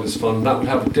of God is Fun. That would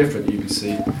have a different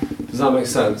UPC. Does that make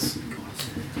sense?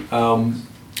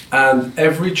 And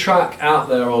every track out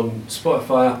there on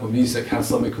Spotify, Apple Music has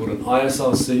something called an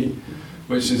ISRC,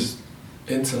 which is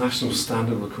International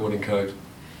Standard Recording Code,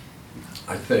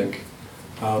 I think.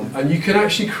 And you can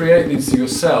actually create these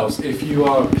yourselves if you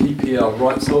are a PPL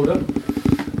rights holder.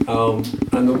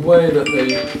 And the way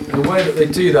that they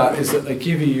do that is that they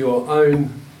give you your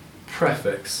own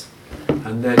prefix,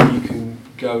 and then you can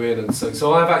go in and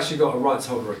so I've actually got a rights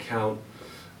holder account,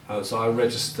 so I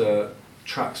register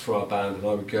tracks for our band, and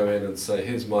I would go in and say,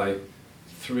 here's my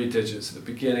 3 digits at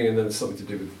the beginning, and then there's something to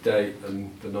do with the date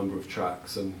and the number of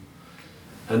tracks, and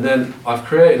then I've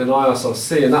created an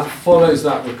ISRC, and that follows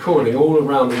that recording all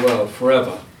around the world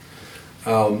forever.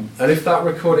 And if that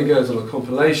recording goes on a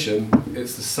compilation,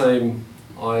 it's the same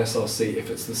ISRC if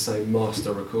it's the same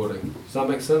master recording. Does that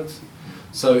make sense?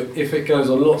 So if it goes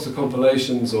on lots of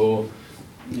compilations, or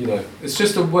it's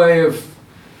just a way of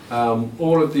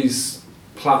all of these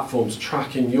platforms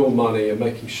tracking your money and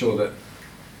making sure that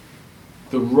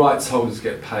the rights holders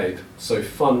get paid. So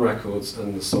Fun Records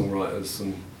and the songwriters.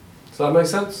 And does that make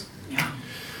sense? Yeah.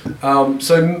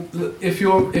 So if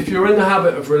you're in the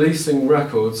habit of releasing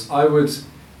records, I would,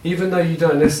 even though you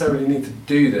don't necessarily need to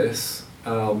do this,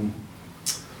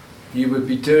 you would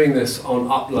be doing this on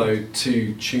upload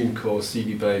to TuneCore,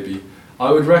 CD Baby.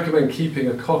 I would recommend keeping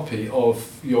a copy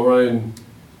of your own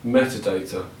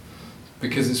metadata,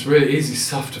 because it's really easy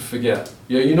stuff to forget.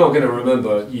 You're not going to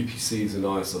remember UPCs and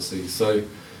ISRCs, so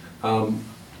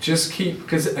just keep,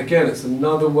 because again, it's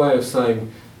another way of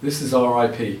saying this is our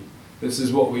IP, this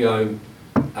is what we own,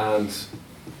 and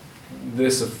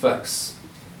this affects,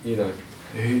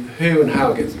 who and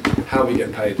how we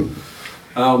get paid.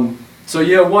 So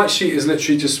yeah, white sheet is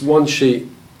literally just one sheet,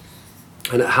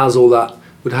 and it has all that.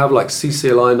 Would have like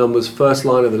CCLI numbers, first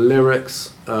line of the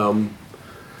lyrics.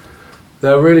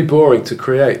 They're really boring to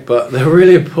create, but they're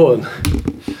really important.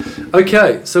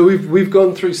 Okay, so we've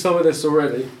gone through some of this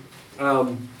already.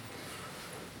 I'm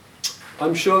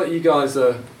sure that you guys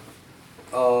are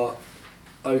au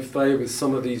fait with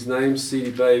some of these names: CD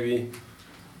Baby,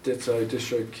 Ditto,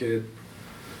 DistroKid.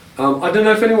 I don't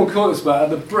know if anyone caught this, but at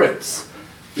the Brits,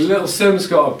 Little Sim's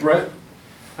got a Brit,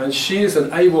 and she is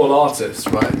an AWOL artist,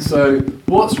 right? So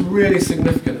what's really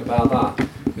significant about that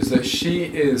is that she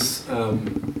is,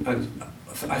 and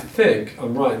I think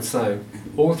I'm right in saying,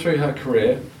 all through her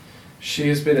career, she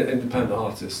has been an independent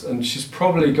artist, and she's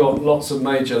probably got lots of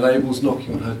major labels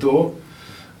knocking on her door,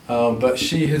 but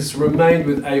she has remained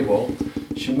with AWOL.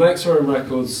 She makes her own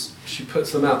records, she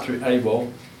puts them out through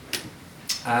AWOL,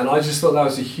 and I just thought that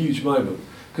was a huge moment,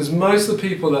 because most of the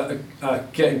people that are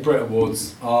getting Brit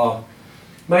Awards are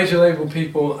major label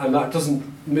people, and that doesn't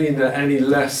mean they're any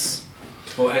less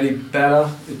or any better.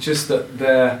 It's just that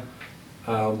they're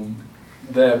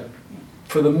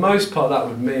for the most part, that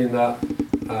would mean that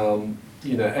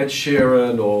Ed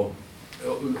Sheeran or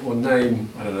name,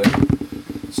 I don't know,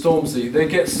 Stormzy, they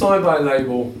get signed by a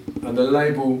label, and the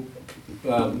label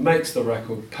makes the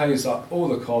record, pays up all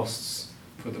the costs,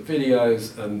 for the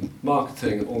videos and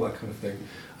marketing and all that kind of thing.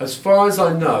 As far as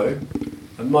I know,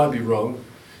 I might be wrong,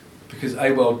 because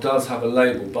AWOL does have a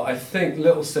label, but I think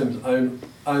Little Simz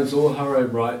owns all her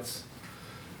own rights,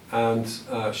 and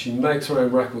she makes her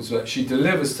own records that she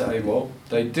delivers to AWOL,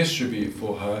 they distribute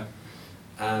for her,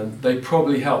 and they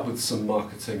probably help with some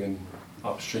marketing and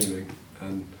upstreaming.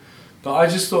 But I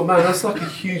just thought, man, that's like a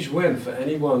huge win for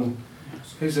anyone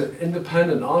who's an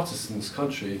independent artist in this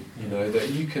country, you know, that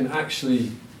you can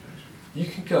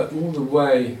go all the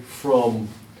way from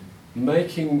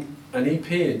making an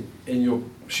EP in your,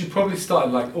 she probably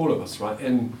started like all of us, right,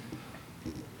 in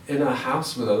a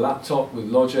house with a laptop with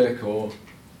Logic, or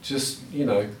just, you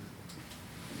know,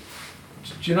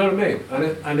 do you know what I mean?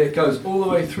 And it goes all the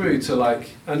way through to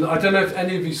like, and I don't know if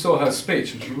any of you saw her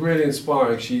speech, which was really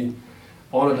inspiring. She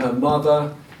honoured her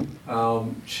mother.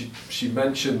 She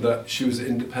mentioned that she was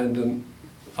independent.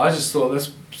 I just thought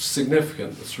that's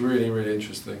significant. That's really, really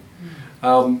interesting.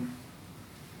 Label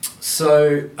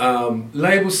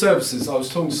services, I was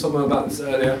talking to someone about this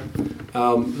earlier.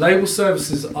 Label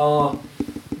services are,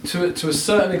 to a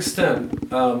certain extent,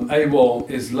 AWOL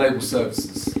is label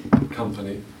services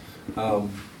company.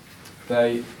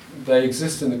 They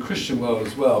exist in the Christian world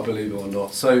as well, believe it or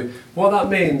not. So what that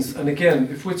means, and again,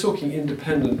 if we're talking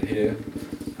independent here,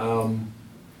 and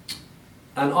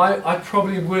I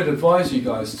probably would advise you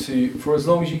guys to, for as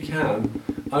long as you can,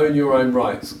 own your own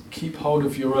rights. Keep hold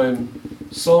of your own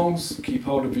songs, keep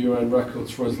hold of your own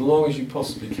records for as long as you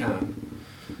possibly can.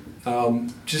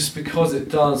 Just because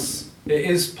it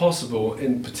is possible,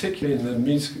 particularly in the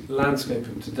music landscape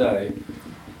of today,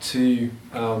 to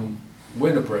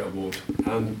win a Brit Award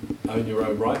and own your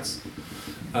own rights.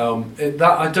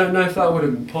 I don't know if that would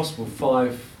have been possible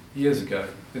 5 years ago.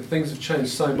 Things have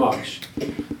changed so much.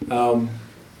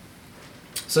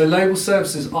 So label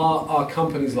services are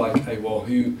companies like AWOL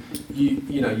who you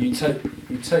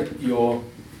take your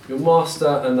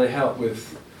master, and they help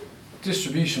with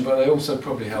distribution, but they also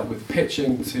probably help with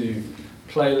pitching to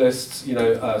playlists. You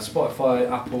know, Spotify,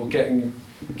 Apple, getting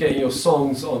your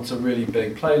songs onto really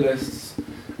big playlists.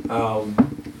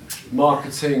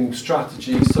 Marketing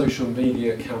strategy, social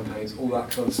media campaigns, all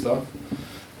that kind of stuff.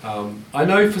 I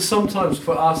know sometimes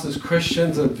for us as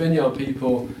Christians and Vineyard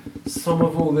people, some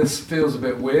of all this feels a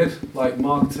bit weird, like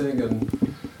marketing,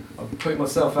 and I'm putting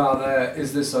myself out there,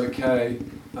 is this okay?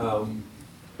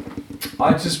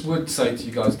 I just would say to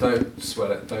you guys, don't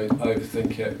sweat it, don't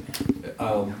overthink it.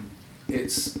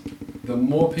 It's the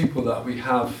more people that we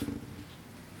have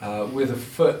with a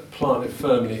foot planted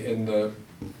firmly in the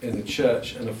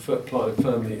church and a foot planted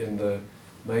firmly in the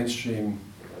mainstream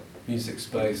music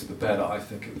space, the better. I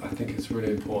think it's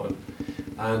really important,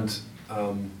 and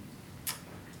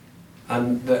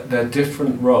they're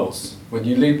different roles. When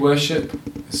you lead worship,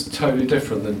 it's totally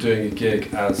different than doing a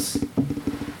gig as,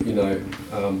 you know,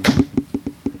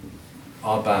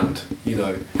 our band. You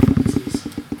know,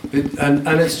 and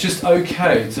it's just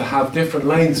okay to have different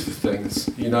lanes for things.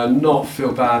 You know, and not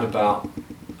feel bad about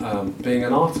being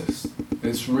an artist.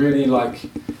 It's really like,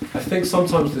 I think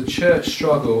sometimes the church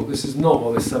struggle, this is not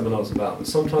what this seminar is about, but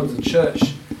sometimes the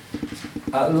church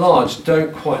at large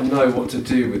don't quite know what to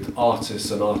do with artists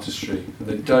and artistry, and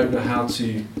they don't know how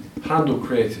to handle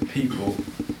creative people,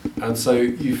 and so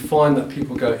you find that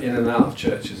people go in and out of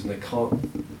churches and they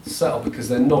can't settle because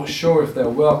they're not sure if they're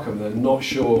welcome, they're not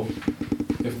sure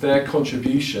if their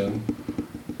contribution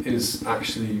is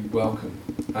actually welcome.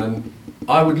 And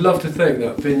I would love to think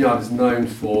that Vineyard is known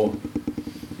for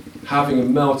having a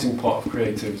melting pot of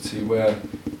creativity where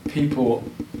people,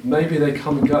 maybe they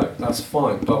come and go, that's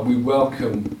fine, but we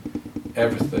welcome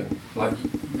everything. Like,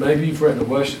 maybe you've written a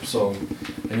worship song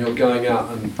and you're going out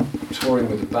and touring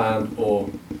with a band, or,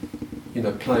 you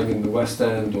know, playing in the West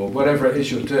End, or whatever it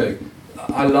is you're doing.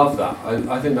 I love that.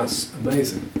 I think that's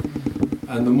amazing.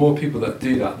 And the more people that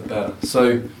do that, the better.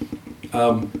 So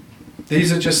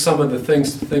these are just some of the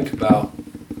things to think about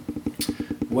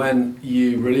when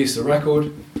you release a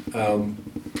record.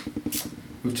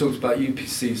 We've talked about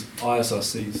UPCs,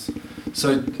 ISRCs.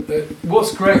 So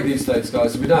what's great these days,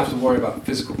 guys, we don't have to worry about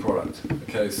physical product.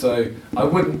 Okay, so I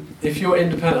wouldn't, if you're an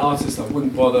independent artist, I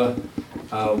wouldn't bother,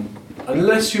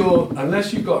 unless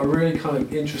you've got a really kind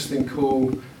of interesting,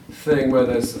 cool thing where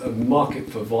there's a market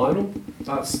for vinyl.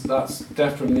 That's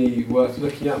definitely worth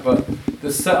looking at, but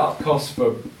the setup costs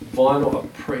for vinyl are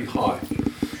pretty high.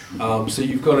 So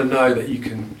you've got to know that you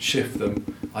can shift them.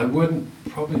 I wouldn't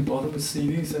probably bother with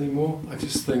CDs anymore. I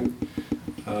just think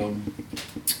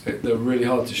they're really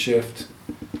hard to shift.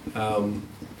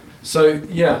 So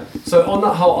on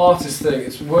that whole artist thing,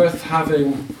 it's worth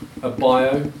having a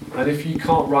bio, and if you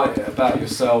can't write it about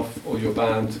yourself or your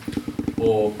band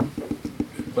or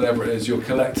whatever it is, your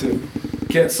collective.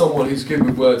 Get someone who's good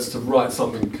with words to write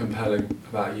something compelling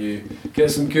about you.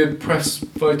 Get some good press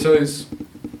photos.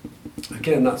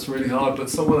 Again, that's really hard, but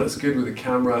someone that's good with a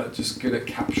camera, just good at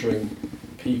capturing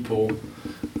people.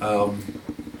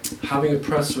 Having a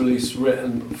press release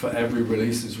written for every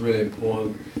release is really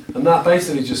important. And that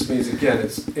basically just means, again,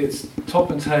 it's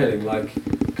top and tailing, like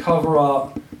cover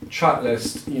art, track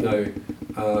list,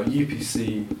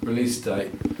 UPC, release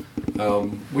date.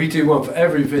 We do one for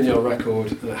every vinyl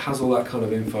record, and it has all that kind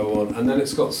of info on, and then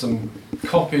it's got some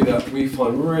copy that we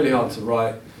find really hard to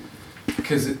write,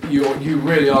 because you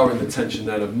really are in the tension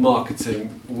then of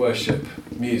marketing worship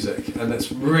music, and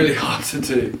it's really hard to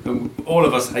do, and all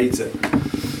of us hate it.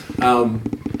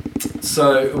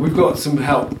 So we've got some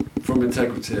help from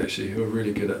Integrity actually, who are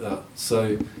really good at that.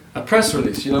 So a press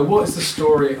release, what is the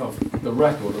story of the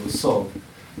record, of the song?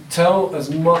 Tell as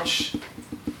much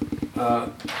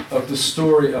of the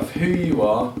story of who you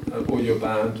are, or your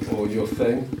band, or your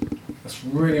thing. That's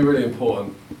really, really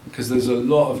important, because there's a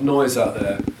lot of noise out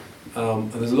there,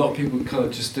 and there's a lot of people kind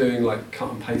of just doing like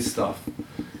cut and paste stuff.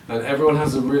 And everyone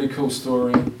has a really cool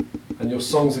story, and your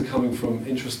songs are coming from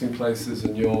interesting places,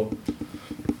 and do you know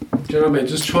what I mean?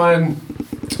 Just try and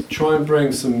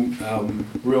bring some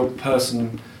real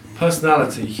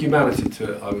personality, humanity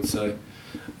to it, I would say.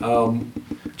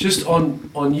 Just on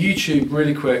YouTube,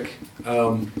 really quick.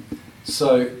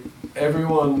 So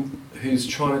everyone who's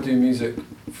trying to do music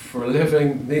for a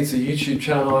living needs a YouTube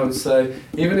channel, I would say.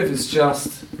 Even if it's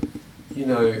just,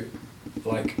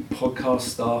 like podcast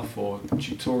stuff or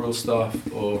tutorial stuff,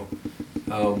 or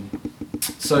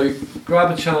so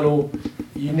grab a channel.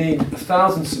 You need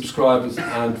 1,000 subscribers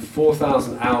and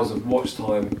 4,000 hours of watch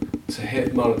time to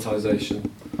hit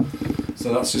monetization.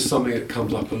 So that's just something that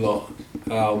comes up a lot.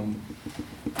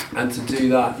 And to do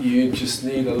that, you just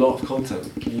need a lot of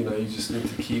content. You just need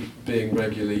to keep being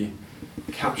regularly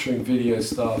capturing video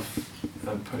stuff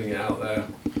and putting it out there.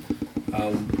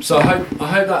 So I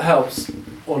hope that helps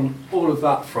on all of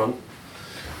that front.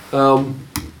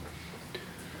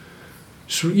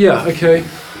 Okay.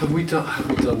 Have we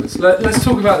done this? Let's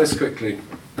talk about this quickly,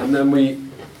 and then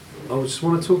I just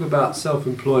want to talk about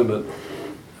self-employment,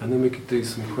 and then we could do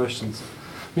some questions.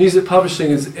 Music publishing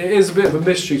is a bit of a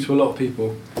mystery to a lot of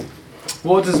people.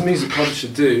 What does a music publisher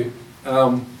do?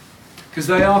 Because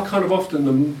they are kind of often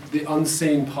the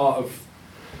unseen part of.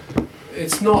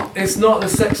 It's not the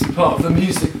sexy part of the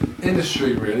music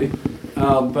industry really,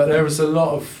 but there is a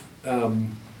lot of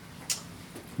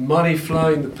money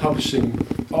flowing. The publishing,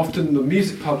 often the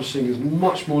music publishing is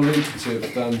much more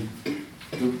lucrative than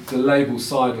the label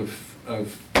side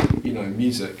of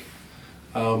music,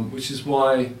 which is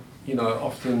why.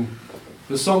 Often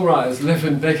the songwriters live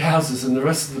in big houses and the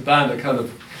rest of the band are kind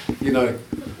of,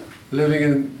 living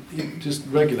in just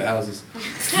regular houses.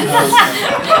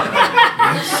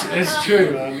 It's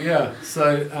true, man, yeah.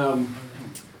 So,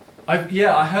 I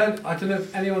heard, I don't know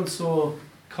if anyone saw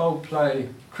Coldplay.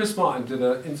 Chris Martin did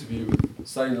an interview with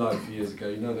Zane Lowe a few years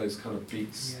ago, those kind of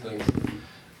beats things.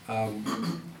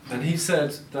 And he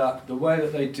said that the way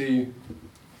that they do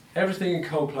everything in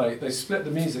Coldplay, they split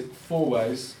the music 4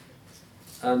 ways,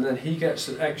 and then he gets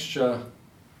an extra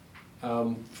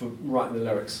for writing the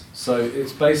lyrics. So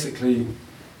it's basically,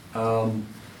 how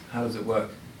does it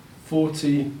work?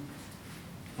 40,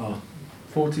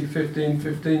 15,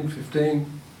 15,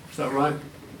 15, is that right?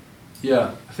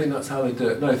 Yeah, I think that's how they do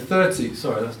it. No, 30,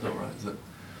 sorry, that's not right, is it?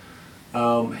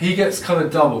 He gets kind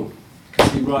of double,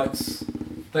 because he writes,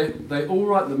 they all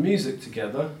write the music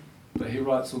together, but he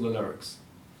writes all the lyrics.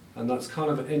 And that's kind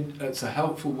of, it's a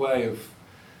helpful way of,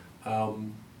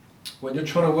 when you're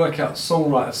trying to work out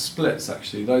songwriter splits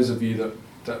actually, those of you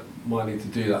that might need to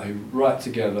do that, who write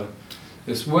together,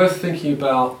 it's worth thinking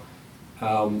about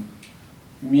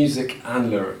music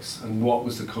and lyrics and what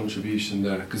was the contribution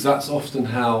there, because that's often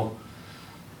how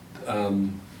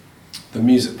the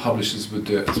music publishers would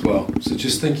do it as well. So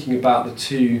just thinking about the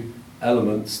two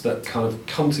elements that kind of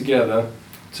come together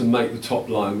to make the top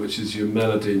line, which is your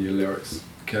melody and your lyrics.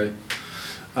 Okay,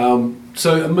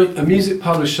 so a music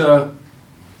publisher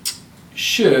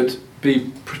should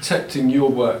be protecting your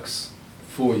works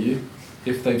for you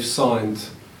if they've signed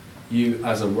you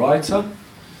as a writer.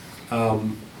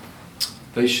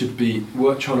 They should be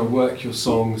trying to work your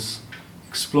songs,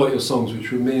 exploit your songs,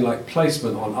 which would mean like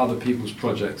placement on other people's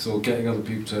projects or getting other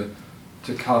people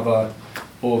to cover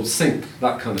or sync,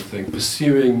 that kind of thing,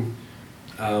 pursuing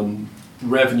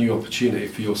revenue opportunity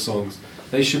for your songs.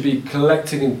 They should be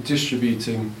collecting and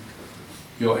distributing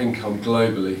your income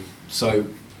globally. So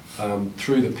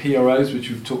through the PROs, which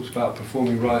we've talked about,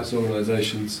 performing rights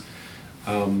organisations,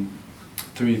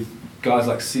 through through guys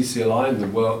like CCLI in the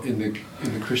world, in the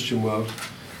Christian world,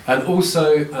 and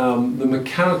also the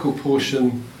mechanical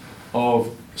portion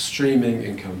of streaming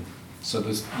income. So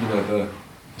there's the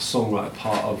songwriter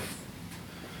part of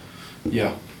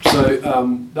So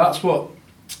that's what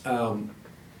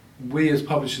we as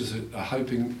publishers are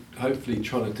hopefully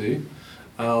trying to do.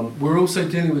 We're also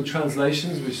dealing with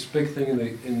translations, which is a big thing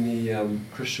in the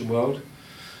Christian world.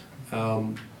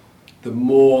 The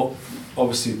more,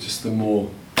 obviously, just the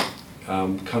more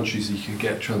countries you can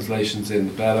get translations in,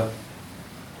 the better.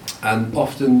 And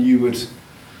often you would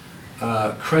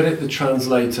credit the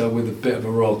translator with a bit of a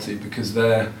royalty, because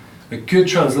a good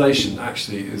translation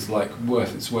actually is like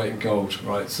worth its weight in gold,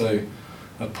 right? So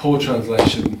a poor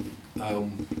translation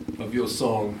of your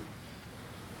song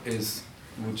it's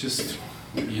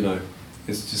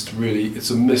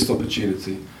a missed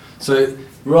opportunity. So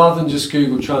rather than just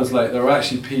Google Translate, there are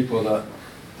actually people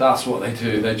that's what they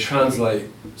do. They translate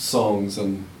songs,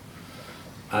 and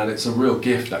it's a real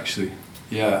gift actually.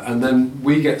 Yeah, and then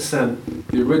we get sent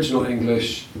the original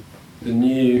English, the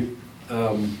new,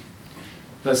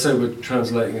 let's say we're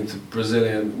translating into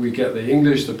Brazilian, we get the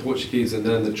English, the Portuguese, and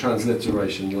then the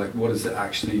transliteration, like what does it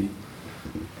actually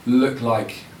look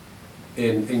like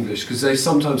in English, because they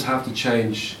sometimes have to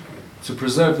change to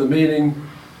preserve the meaning,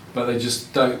 but they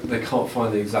can't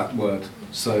find the exact word.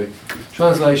 So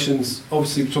translations,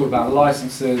 obviously we talk about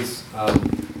licenses,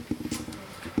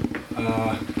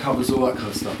 covers, all that kind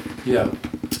of stuff. Yeah.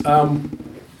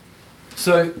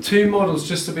 So 2 models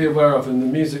just to be aware of in the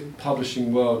music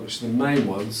publishing world, which are the main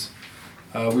ones.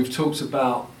 We've talked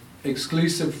about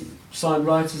exclusive signed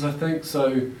writers, I think.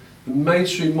 So the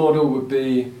mainstream model would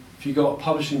be, if you got a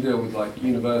publishing deal with like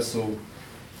Universal,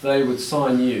 they would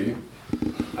sign you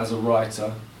as a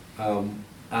writer,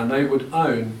 and they would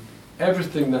own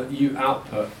everything that you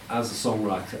output as a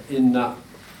songwriter in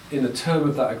the term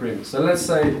of that agreement. So let's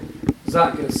say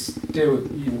Zach gets a deal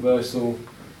with Universal,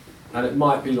 and it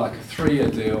might be like a 3-year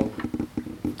deal.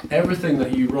 Everything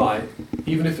that you write,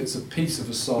 even if it's a piece of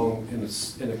a song in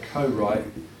a co-write,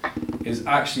 is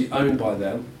actually owned by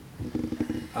them.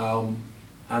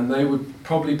 And they would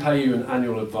probably pay you an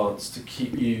annual advance to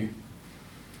keep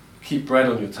bread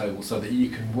on your table so that you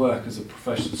can work as a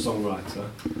professional songwriter.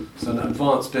 So an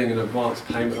advance being an advance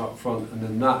payment up front, and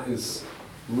then that is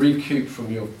recouped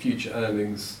from your future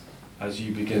earnings as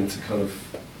you begin to kind of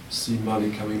see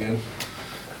money coming in.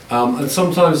 And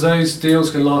sometimes those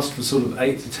deals can last for sort of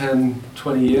 8 to 10,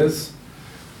 20 years,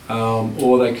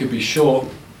 or they could be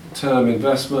short-term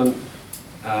investment,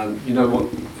 and you know what,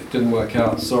 it didn't work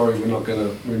out, sorry, we're not going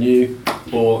to renew,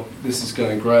 or this is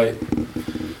going great.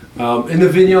 In the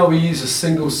Vineyard we use a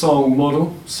single song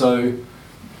model, so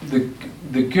the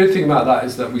good thing about that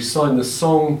is that we sign the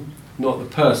song, not the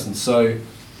person. So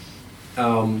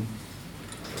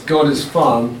God is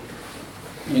Fun,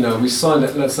 we signed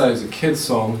it, let's say, as a kid's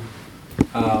song,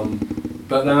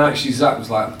 but then actually Zach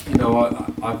was like,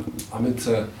 I'm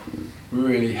into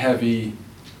really heavy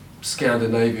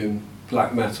Scandinavian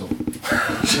black metal,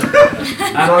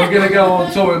 and I'm going to go on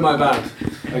tour with my band,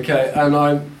 okay, and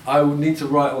I will need to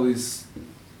write all these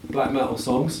black metal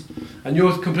songs, and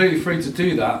you're completely free to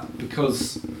do that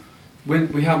because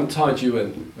we haven't tied you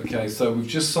in, okay, so we've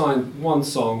just signed one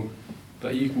song,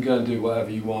 but you can go and do whatever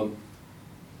you want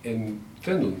in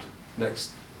Finland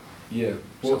next year.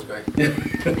 Sounds great.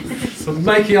 So I'm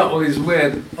making up all these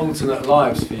weird alternate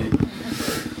lives for you.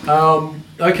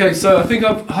 Okay, so I think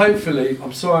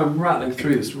I'm sorry I'm rattling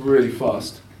through this really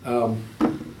fast.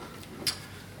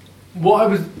 What I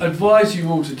would advise you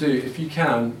all to do, if you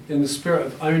can, in the spirit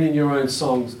of owning your own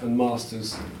songs and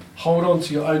masters, hold on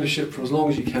to your ownership for as long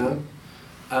as you can,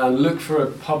 and look for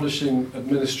a publishing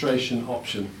administration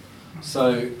option.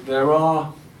 So there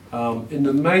are, in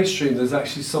the mainstream, there's a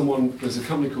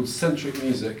company called Centric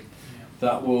Music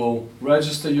that will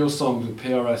register your songs with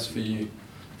PRS for you.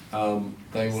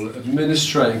 They will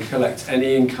administrate and collect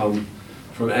any income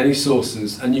from any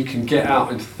sources, and you can get out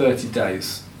in 30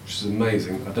 days, which is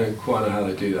amazing. I don't quite know how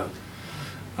they do that.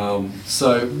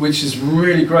 Which is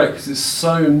really great because it's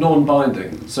so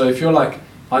non-binding. So if you're like,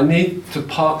 I need to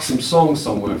park some songs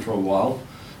somewhere for a while,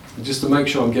 just to make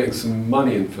sure I'm getting some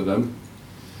money in for them,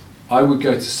 I would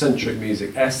go to Centric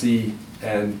Music, SENTRIC.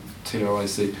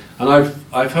 And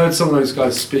I've heard some of those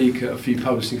guys speak at a few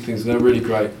publishing things, and they're really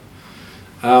great.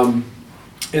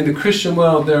 In the Christian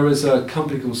world, there is a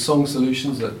company called Song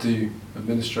Solutions that do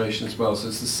administration as well, so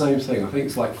it's the same thing. I think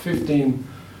it's like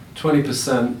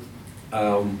 15-20%.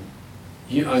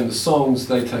 You own the songs,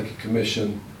 they take a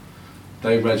commission,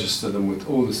 they register them with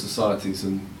all the societies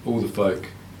and all the folk.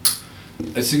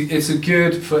 it's a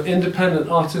good, for independent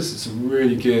artists, it's a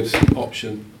really good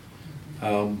option.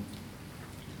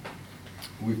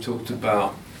 We've talked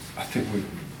about, every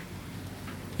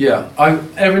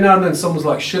now and then someone's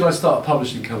like, should I start a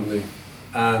publishing company?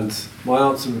 And my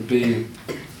answer would be,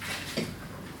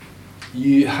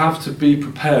 you have to be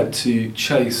prepared to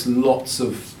chase lots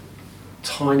of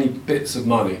tiny bits of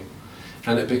money,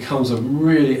 and it becomes a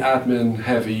really admin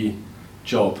heavy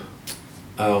job.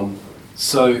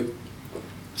 So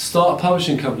start a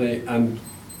publishing company and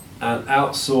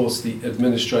outsource the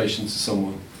administration to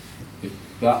someone.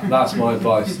 That's my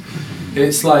advice.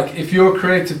 It's like, if you're a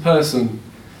creative person,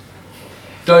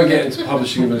 don't get into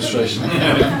publishing administration.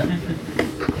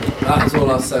 That's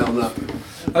all I'll say on that.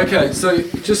 Okay, so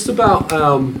just about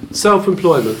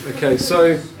self-employment. Okay,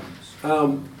 so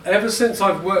ever since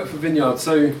I've worked for Vineyard,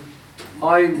 so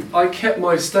I kept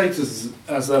my status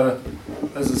as a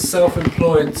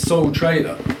self-employed sole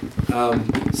trader,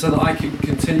 so that I could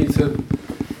continue to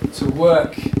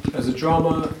work as a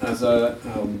drummer, as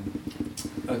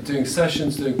doing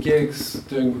sessions, doing gigs,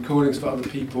 doing recordings for other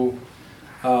people.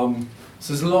 So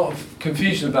there's a lot of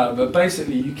confusion about it, but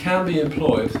basically you can be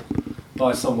employed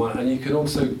by someone and you can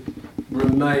also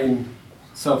remain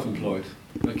self-employed,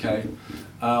 okay?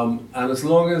 And as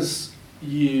long as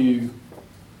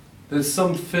there's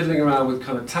some fiddling around with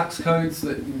kind of tax codes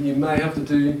that you may have to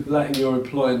do, letting your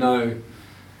employer know,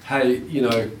 hey,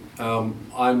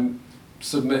 I'm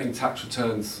submitting tax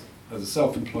returns as a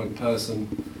self-employed person,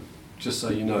 just so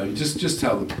you know. Just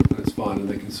tell them, and it's fine, and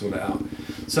they can sort it out.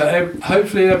 So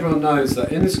hopefully everyone knows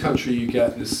that in this country you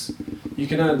can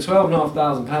earn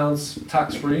 £12,500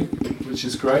 tax-free, which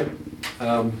is great.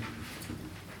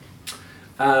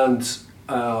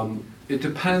 It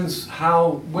depends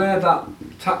where that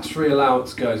tax-free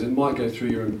allowance goes. It might go through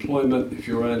your employment if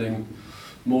you're earning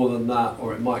more than that,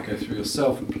 or it might go through your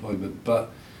self-employment.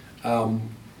 But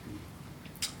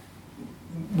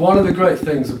one of the great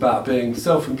things about being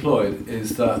self-employed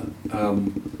is that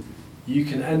you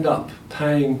can end up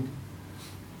paying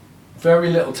very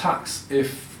little tax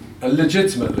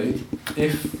legitimately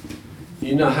if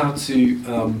you know how to.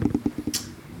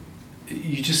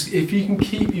 If you can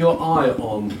keep your eye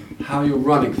on how you're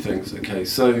running things. Okay,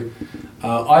 so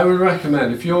I would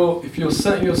recommend if you're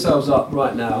setting yourselves up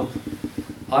right now,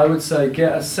 I would say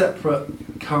get a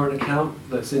separate current account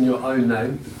that's in your own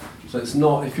name. So it's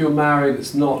not, if you're married,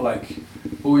 it's not like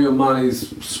all your money's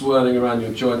swirling around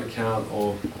your joint account,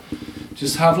 or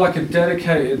just have like a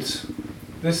dedicated,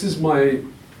 this is my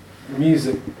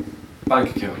music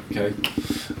bank account, okay?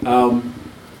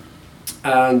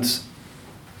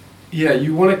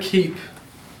 You want to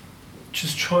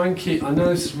try and keep, I know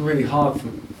this is really hard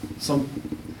for some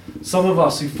of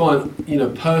us who find,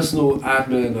 personal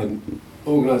admin and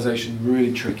organisation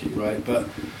really tricky, right? But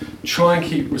try and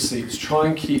keep receipts, try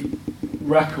and keep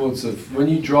records of when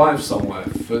you drive somewhere.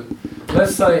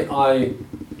 Let's say I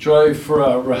drove for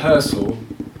a rehearsal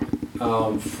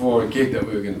for a gig that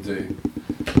we were going to do.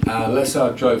 Let's say I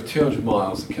drove 200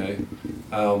 miles, okay,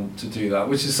 to do that,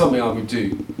 which is something I would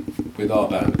do with our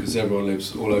band because everyone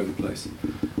lives all over the place.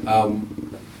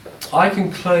 I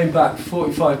can claim back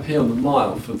 45p on the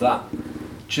mile for that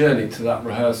journey to that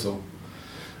rehearsal.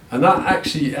 And that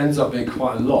actually ends up being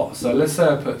quite a lot. So let's say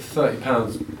I put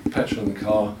 £30 petrol in the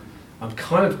car, I'm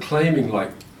kind of claiming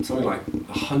something like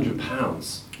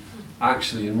 £100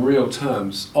 actually in real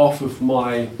terms off of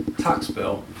my tax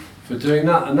bill for doing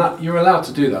that. And that you're allowed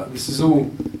to do that. This is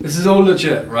all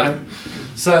legit, right?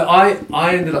 So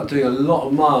I ended up doing a lot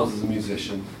of miles as a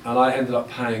musician, and I ended up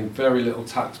paying very little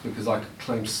tax because I could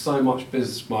claim so much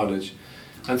business mileage.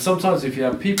 And sometimes if you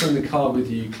have people in the car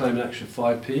with you, you claim an extra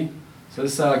 5p. So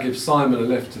let's say I give Simon a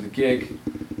lift to the gig.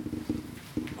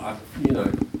 I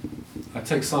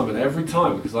take Simon every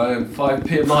time because I earn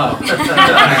 5p a mile.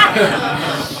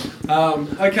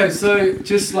 Okay, so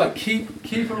just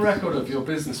keep a record of your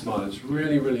business mileage.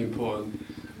 Really, really important.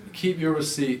 Keep your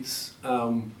receipts.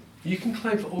 You can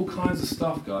claim for all kinds of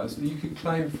stuff, guys. You can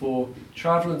claim for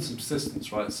travel and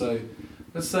subsistence, right? So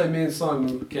let's say me and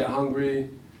Simon get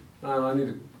hungry, and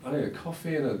I need a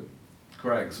coffee and a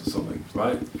Greggs or something,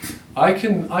 right? I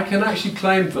can actually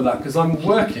claim for that because I'm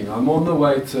working. I'm on the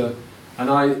way to, and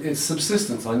it's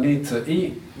subsistence. I need to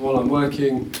eat while I'm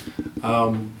working.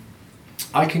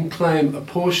 I can claim a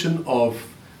portion of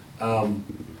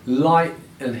light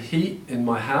and heat in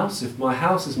my house. If my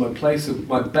house is my base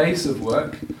of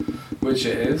work, which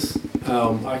it is,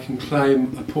 I can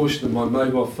claim a portion of my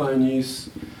mobile phone use,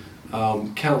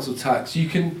 council tax.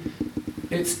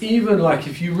 It's even like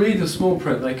if you read the small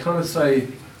print, they kind of say,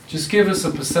 just give us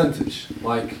a percentage,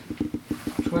 like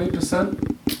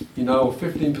 20%, or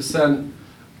 15%,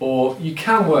 or you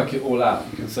can work it all out.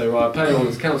 You can say, right, I pay all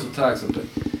this council tax,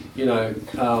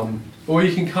 or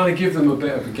you can kind of give them a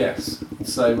bit of a guess and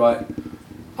say, right,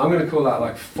 I'm going to call that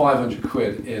like 500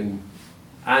 quid in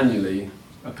annually,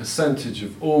 a percentage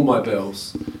of all my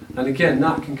bills, and again,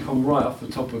 that can come right off the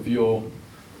top of your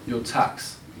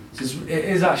tax. So it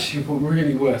is actually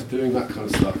really worth doing that kind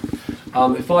of stuff.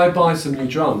 If I buy some new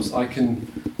drums, I can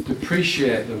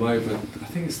depreciate them over, I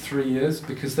think it's 3 years,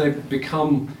 because they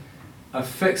become a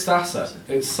fixed asset.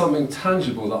 It's something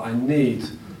tangible that I need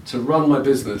to run my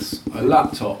business, a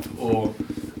laptop, or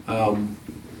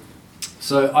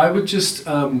so I would just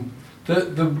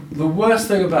the worst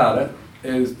thing about it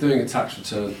is doing a tax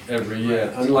return every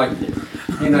year, and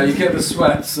you get the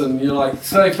sweats, and you're like,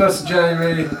 say 1st of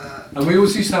January, and we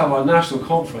always used to have our national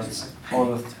conference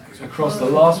across the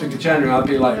last week of January. I'd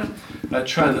be like at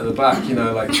Trent at the back,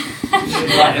 like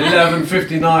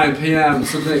 11:59 p.m.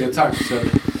 submitting a tax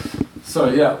return. So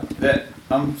yeah.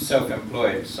 I'm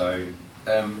self-employed, so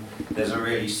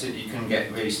there's you can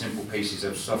get really simple pieces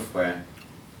of software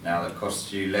now that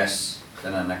cost you less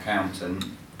than an accountant.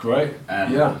 Great.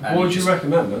 And what would you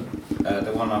recommend then?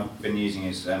 The one I've been using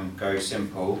is Go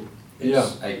Simple.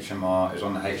 It's HMR. It's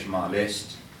on the HMR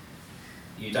list.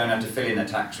 You don't have to fill in a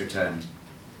tax return.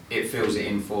 It fills it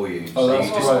in for you. Oh,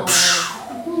 that's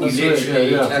You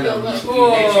literally tell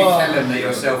them that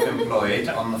you're self-employed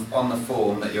on the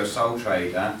form that you're a sole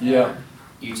trader. Yeah.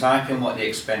 You type in what the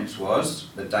expense was,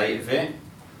 the date of it.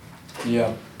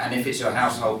 Yeah. And if it's your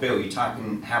household bill, you type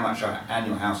in how much your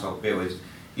annual household bill is.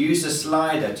 Use the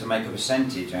slider to make a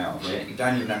percentage out of it. You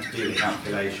don't even have to do the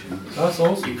calculation. That's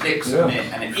awesome. You click submit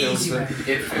and it fills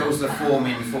the form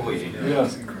in for you. Yeah.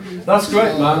 That's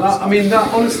great, man. That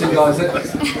honestly, guys,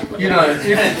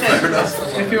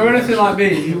 if you're anything like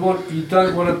me, you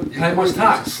don't want to pay much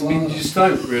tax. You just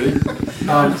don't really.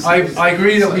 I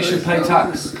agree that we should pay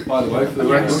tax, by the way, for the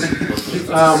record.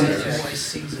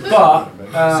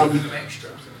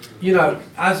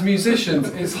 As musicians,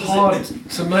 it's hard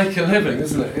to make a living,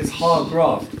 isn't it? It's hard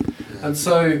graft, and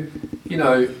so,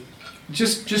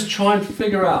 just try and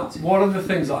figure out what are the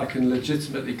things that I can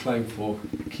legitimately claim for.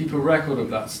 Keep a record of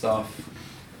that stuff,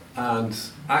 and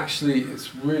actually,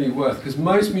 it's really worth. Because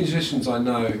most musicians I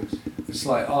know, it's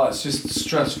like, it's just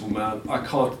stressful, man. I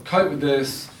can't cope with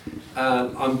this,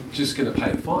 and I'm just going to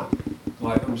pay the fine.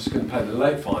 I'm just going to pay the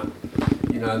late fine.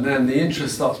 And then the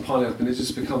interest starts piling up and it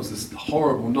just becomes this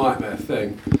horrible nightmare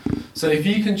thing. So if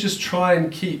you can just try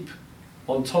and keep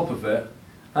on top of it,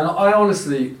 and I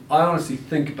honestly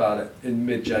think about it in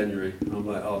mid-January, and I'm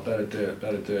like, better do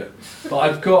it. But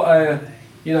I've got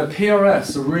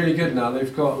PRS are really good now.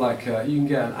 They've got you can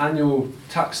get an annual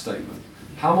tax statement.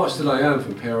 How much did I earn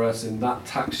from PRS in that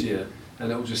tax year?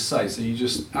 And it will just say, so you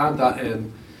just add that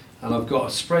in, and I've got a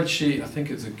spreadsheet, I think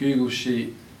it's a Google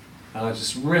sheet, and I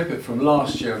just rip it from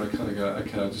last year and I kind of go,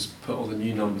 okay, I'll just put all the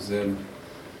new numbers in.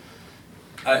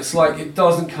 It's like it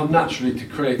doesn't come naturally to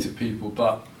creative people,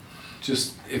 but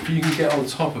just if you can get on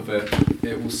top of it,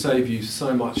 it will save you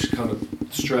so much kind of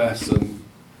stress, and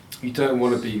you don't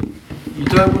want to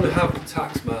have the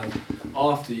tax man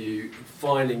after you,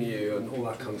 fining you and all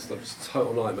that kind of stuff. It's a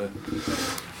total nightmare.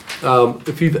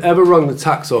 If you've ever rung the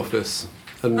tax office,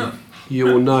 and you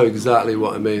will know exactly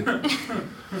what I mean.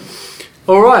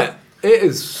 All right. It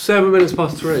is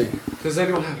 3:07. Does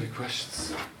anyone have any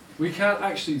questions? We can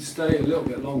actually stay a little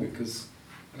bit longer because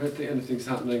I don't think anything's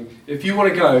happening. If you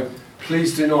want to go,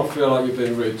 please do not feel like you're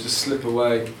being rude. Just slip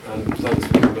away, and thanks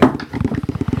for coming.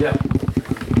 Yeah.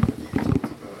 You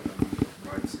talked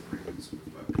about rights agreements with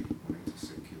people wanting to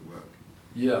sync your work.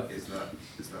 Yeah. Is that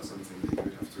something that you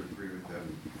would have to agree with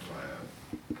them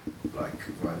via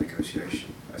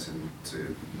negotiation, as in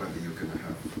to whether you're going to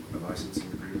have a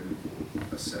licensing agreement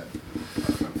or a set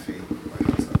upfront fee?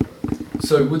 How does that work?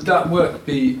 So would that work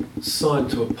be signed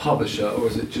to a publisher, or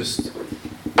is it just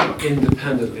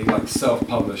independently,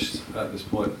 self-published at this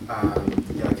point?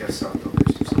 Yeah, I guess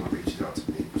self-published. If someone reaches out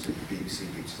to me, so the BBC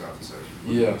reaches out and says,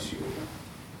 use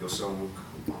your song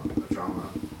on a drama.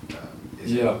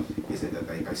 Is it that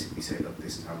they basically say, look,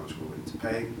 this is how much we're willing to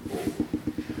pay, or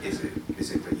is it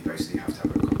that you basically have to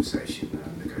have a conversation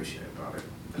and negotiate about it?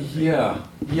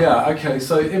 Okay.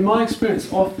 So in my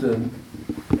experience, often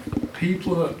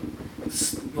people that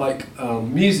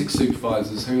music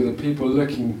supervisors, who are the people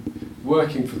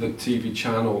working for the TV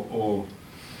channel or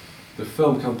the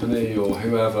film company or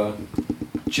whoever,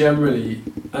 generally,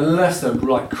 unless they're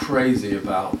crazy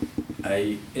about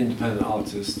a independent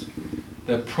artist,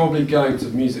 they're probably going to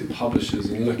music publishers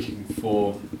and looking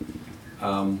for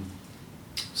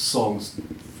songs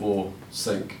for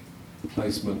sync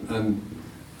placement. And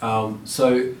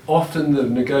So often the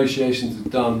negotiations are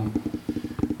done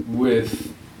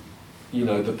with,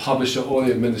 the publisher or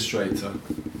the administrator,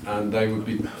 and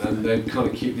they'd kind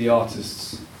of keep the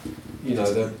artists,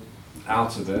 they're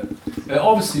out of it. It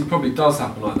obviously probably does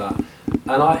happen like that,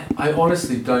 and I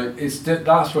honestly don't.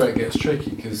 That's where it gets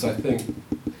tricky, because I think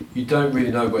you don't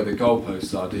really know where the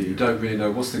goalposts are, do you? You don't really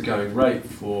know what's the going rate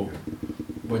for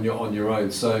when you're on your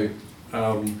own. So,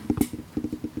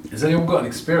 has anyone got an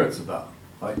experience of that?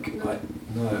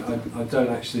 No, I don't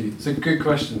actually. It's a good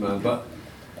question, man, but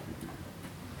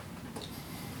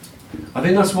I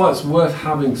think that's why it's worth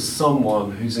having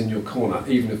someone who's in your corner,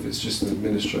 even if it's just an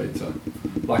administrator,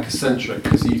 like Eccentric,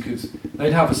 because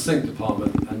they'd have a sync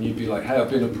department, and you'd be like, hey, I've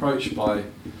been approached by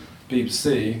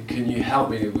BBC, can you help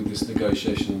me with this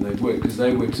negotiation? And they would, because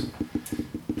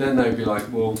then they'd be like,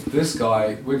 well, this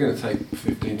guy, we're going to take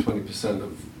 15-20%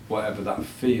 of whatever that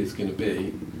fee is going to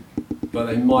be, but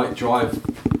they might drive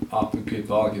up a good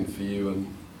bargain for you, and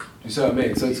do you see what I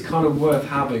mean? So it's kind of worth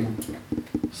having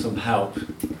some help.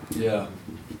 Yeah.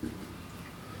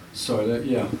 Sorry,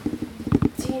 yeah.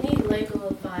 Do you need legal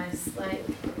advice? Like,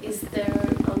 is there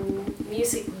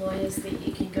music lawyers that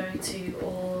you can go to,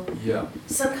 or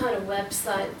some kind of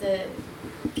website that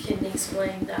can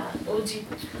explain that? Or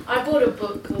I bought a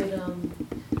book called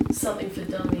Something for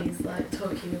Dummies, like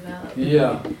talking about.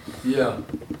 Yeah.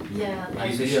 Like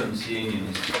Musicians Union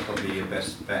is probably your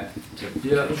best bet to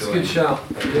that's join. a good shout.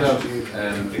 Yeah.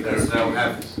 Because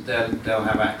they'll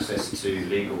have access to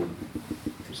legal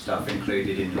stuff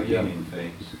included in the union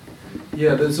fees.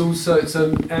 Yeah, there's also, it's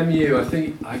an MU, I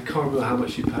can't remember how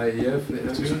much you pay a year for the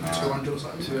MU. 200 or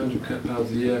something. £200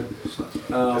 a year.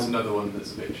 There's another one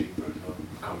that's a bit cheaper as well.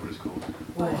 I can't remember what it's called.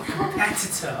 What, a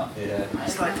competitor? Yeah.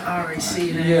 It's like RAC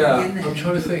and Yeah, isn't it? I'm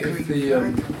trying to think of the,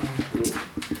 oh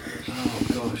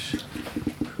gosh.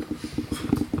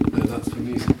 No, that's for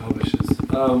music publishers.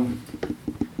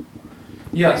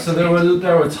 So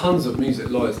there are tons of music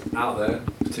lawyers out there,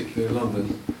 particularly in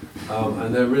London,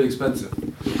 and they're really expensive.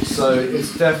 So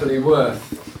it's definitely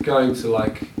worth going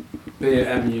to be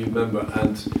an MU member,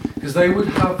 and because they would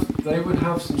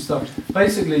have some stuff.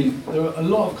 Basically, there are a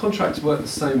lot of contracts work the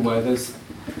same way. There's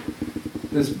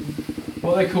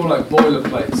what they call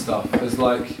boilerplate stuff.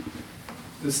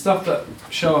 There's stuff that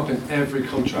show up in every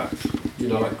contract.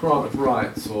 Like grant of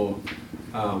rights or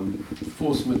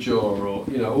force majeure or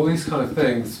all these kind of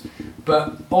things.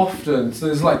 But often, so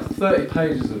there's 30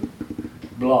 pages of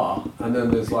blah, and then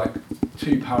there's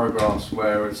 2 paragraphs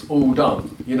where it's all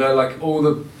done. All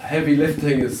the heavy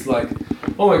lifting is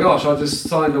oh my gosh, I just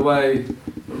signed away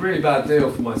a really bad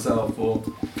deal for myself, or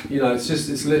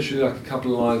it's literally a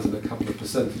couple of lines and a couple of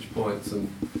percentage points. And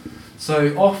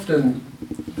so often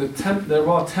there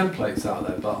are templates out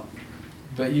there, but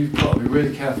you've got to be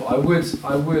really careful. I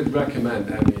would recommend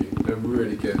MU. They're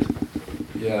really good.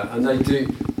 Yeah, and they do.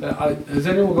 Has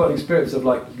anyone got experience of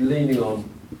leaning on,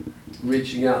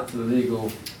 reaching out to the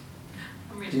legal?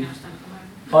 I'm reaching out to them at the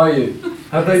moment. Are you?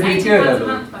 Have they been good, £18 a Emily?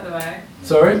 month, by the way.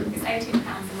 Sorry? It's £18 a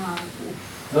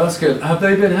month. That's good. Have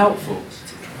they been helpful?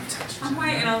 I'm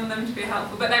waiting on them to be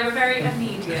helpful, but they were very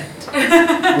immediate.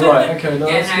 Right, okay, no,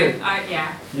 that's good.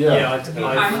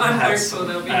 I'm hopeful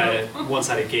they'll be helpful. Once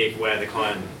had a gig where the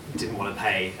client didn't want to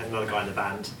pay, and another guy in the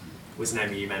band was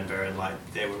an MU member, and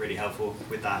they were really helpful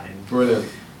with that. And brilliant.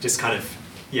 Just kind of,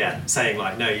 saying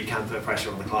no, you can put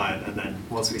pressure on the client, and then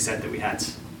once we said that we had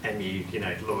MU,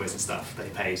 lawyers and stuff, they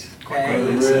paid quite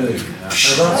quickly. Really?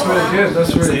 That's really good.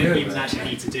 That's really so good. You didn't actually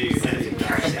need to do anything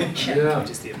directly.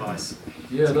 Just the advice.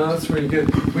 Yeah, no, that's really good.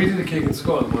 We did a gig in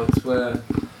Scotland once where a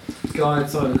guy had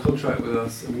signed a contract with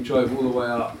us, and we drove all the way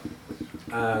up,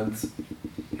 and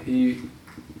he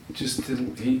just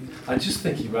didn't. I just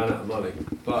think he ran out of money,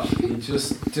 but he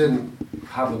just didn't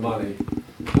have the money,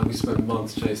 and we spent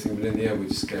months chasing him, and in the end we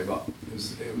just gave up.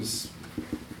 It was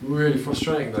really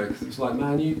frustrating though, because it was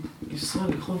man, you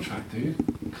signed a contract, dude.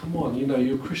 Come on,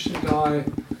 you're a Christian guy.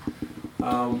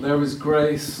 There is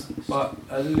grace, but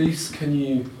at least can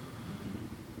you,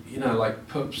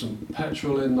 put some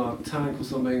petrol in our tank or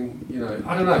something.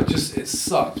 I don't know. Just it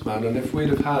sucked, man. And if we'd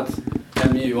have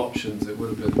had MU options, it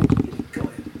would have been.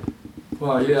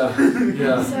 Well, yeah.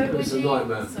 So it was a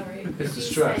nightmare. It's the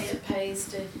stress. Would you say it pays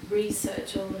to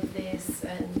research all of this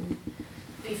and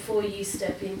before you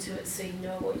step into it, so you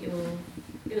know what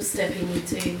you're stepping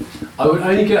into? I would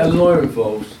only get a lawyer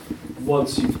involved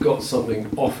once you've got something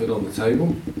offered on the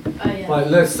table. Oh, yeah.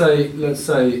 Let's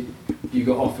say you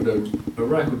got offered a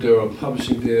record deal or a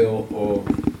publishing deal, or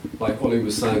like Ollie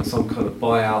was saying, some kind of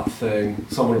buyout thing.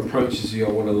 Someone approaches you, I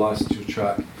want to license your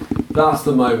track. That's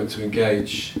the moment to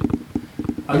engage.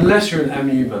 unless you're an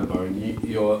MU member and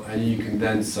you can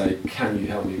then say, can you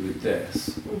help me with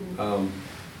this?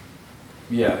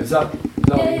 Yeah, is that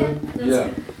what you mean?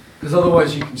 Yeah, because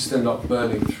otherwise you can just end up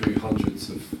burning through hundreds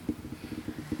of,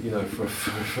 for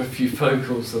a few phone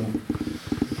calls and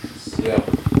yeah.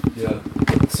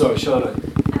 Sorry, Shana.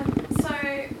 So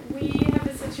we have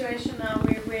a situation now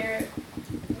where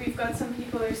we've got some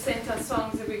people who sent us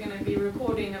songs that we're going to be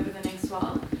recording over the next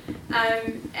while,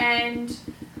 and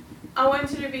I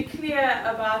wanted to be clear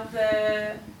about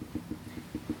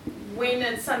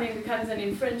when something becomes an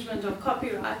infringement of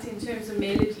copyright in terms of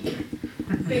melody.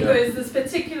 Because this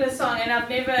particular song, and I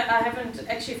haven't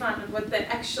actually found out what the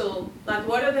actual,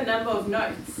 what are the number of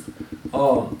notes?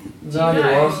 Oh, now you're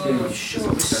asking. Sure,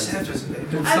 it was 7, isn't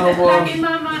it? Like in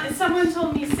my mind, someone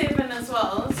told me 7 as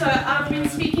well. So I've been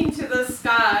speaking to this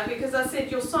guy because I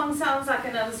said, your song sounds like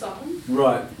another song.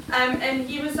 Right. And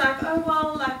he was like, oh,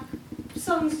 well,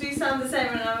 songs do sound the same.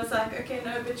 And I was like, okay,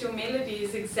 no, but your melody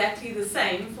is exactly the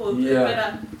same. But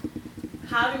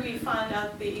how do we find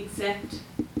out the exact...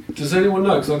 Does anyone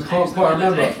know? Because I can't quite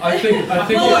remember. I think.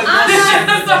 Well,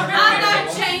 I don't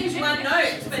change one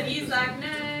note, but he's like, no.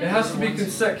 It has to be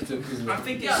consecutive, isn't it? I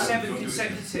think it's 7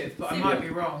 consecutive, but I might be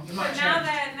wrong. It might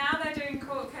But now they're doing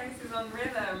court cases on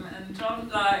rhythm, and John,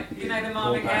 the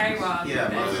Marvin Gaye one. Yeah.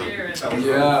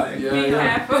 Be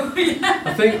careful.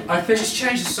 I think. Just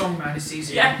change the song, man. It's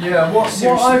easy. Yeah. What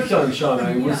I've done,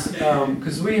 Shana, was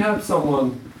because we had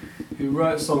someone who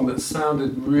wrote a song that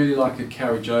sounded really like a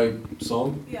Carrie Joe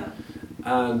song. Yeah.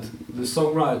 And the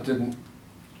songwriter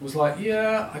was like,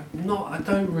 I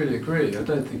don't really agree. I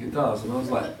don't think it does. And I was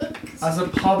like, as a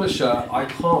publisher, I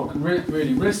can't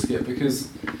really risk it, because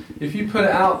if you put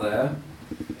it out there,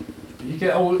 you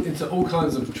get into all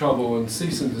kinds of trouble and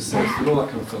cease and desist and all that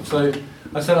kind of stuff. So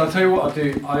I said, I'll tell you what I'll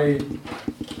do. I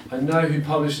know who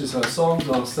publishes her songs,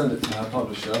 and I'll send it to her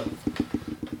publisher.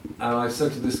 And I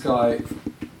said to this guy,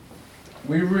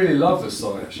 we really love this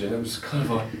song actually, and it was kind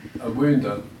of a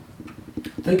wounder.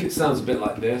 I think it sounds a bit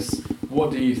like this. What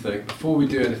do you think? Before we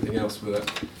do anything else with it.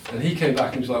 And he came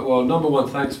back and was like, well, number one,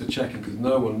 thanks for checking, because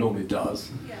no one normally does.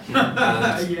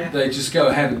 And they just go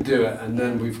ahead and do it, and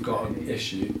then we've got an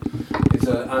issue.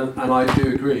 And I do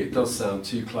agree, it does sound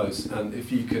too close. And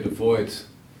if you could avoid...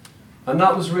 And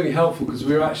that was really helpful, because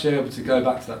we were actually able to go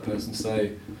back to that person and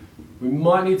say, we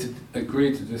might need to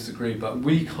agree to disagree, but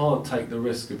we can't take the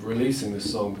risk of releasing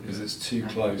this song because it's too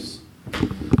close.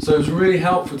 So it was really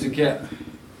helpful to get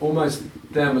almost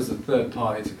them as a third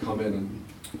party to come in and...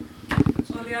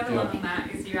 Well, the other one on that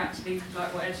is you actually,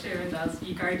 like what Ed Sheeran does,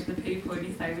 you go to the people and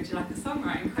you say, would you like a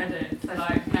songwriting credit? So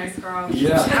no scroll.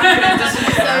 Yeah.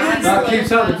 That keeps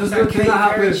happening. Doesn't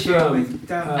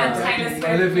that happen with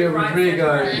Olivia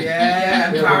Rodrigo?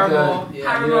 And Paramore.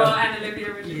 Paramore and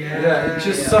Olivia Rodrigo. Yeah, it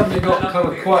just suddenly got kind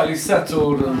of quietly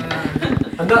settled, and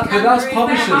that's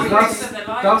publishers.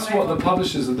 That's what the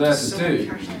publishers are there to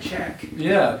do.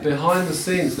 Yeah, behind the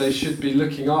scenes, they should be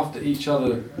looking after each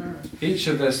other, each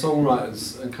of their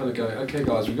songwriters, and kind of going, okay,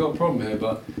 guys, we've got a problem here,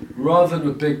 but rather than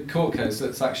a big court case,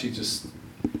 let's actually just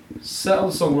settle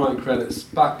the songwriting credits,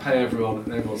 back pay everyone,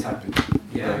 and everyone's happy.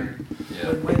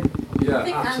 I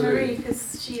think absolutely. Anne-Marie,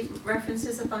 because she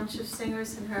references a bunch of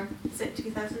singers in her, is it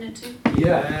 2002?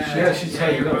 Yeah, she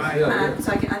totally does.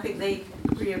 So I think they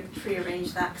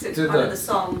rearranged that, because it's part of the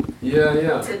song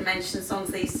to mention songs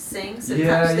they sing, so it's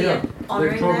actually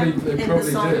honouring them in the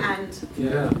song, and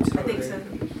I think so.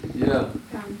 Yeah.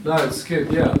 No, it's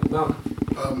good, No.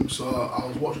 So I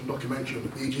was watching a documentary of the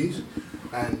Bee Gees,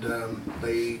 and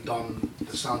they done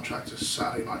the soundtrack to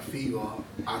Saturday Night Fever,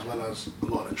 as well as a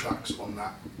lot of the tracks on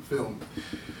that film.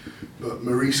 But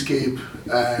Maurice Gibb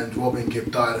and Robin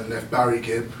Gibb died and left Barry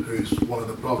Gibb, who's one of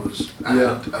the brothers. And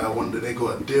they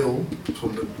got a deal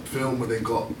from the film where they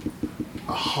got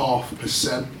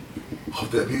 0.5% of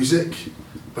their music,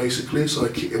 basically. So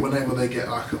whenever they get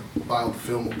like a buy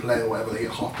film or play or whatever, they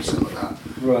get 0.5% of that.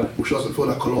 Right. Which doesn't feel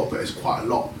like a lot, but it's quite a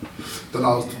lot. Then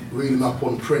I was reading up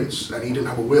on Prince, and he didn't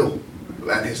have a will,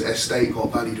 and his estate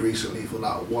got valued recently for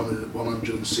like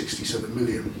 $167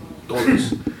 million.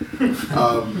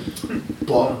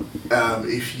 But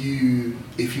if you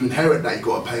inherit that, you've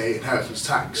got to pay inheritance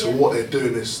tax. So what they're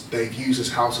doing is they've used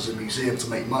this house as a museum to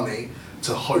make money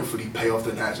to hopefully pay off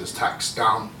the inheritance tax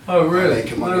down. Oh really?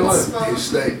 Making money off his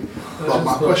estate. But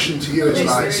my question to you is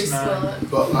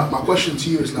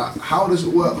like, how does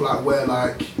it work? Like where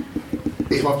like,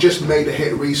 if I've just made a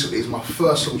hit recently, is my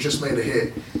first song just made a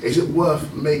hit, is it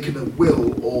worth making a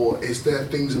will, or is there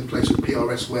things in place with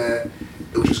PRS where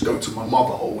it will just go to my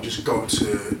mother, or will just go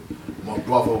to my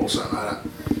brother or something like that?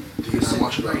 Do you know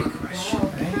much about that?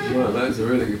 Well, that is a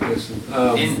really good question.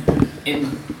 in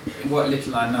what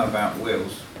little I know about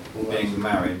wills, being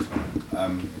married,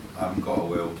 I haven't got a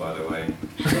will, by the way.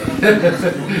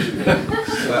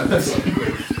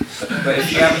 But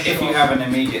if you have an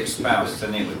immediate spouse,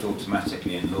 then it would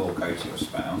automatically in law go to your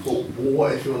spouse. Well,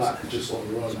 what if you're like just on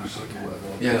your own,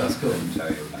 whatever? Yeah, that's cool.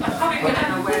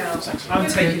 I'm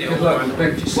taking it all around.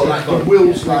 But like the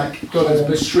wills, like got this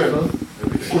big strip,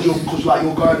 because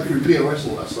you're going through PRS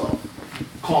and all that stuff.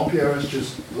 Can't PRS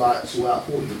just like sort out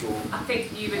for you? Or? I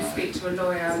think you would speak to a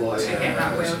lawyer to get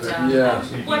that will done. Yeah.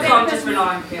 You can't just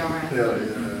rely on PRS.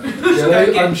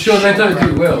 Yeah, I'm sure they don't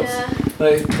do wills. Yeah.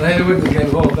 They wouldn't get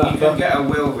involved with that. You can get a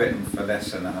will written for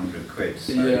less than £100.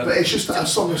 So. Yeah. But it's just that a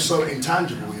song is so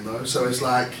intangible, you know. So it's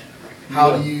like,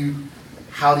 how do you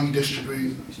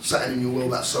distribute something in your will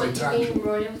that's so intangible? Do you mean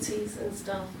royalties and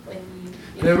stuff when you?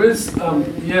 There is,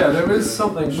 there is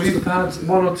something. We've had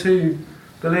one or two,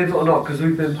 believe it or not, because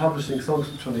we've been publishing songs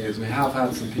for 20 years. We have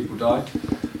had some people die,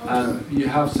 and you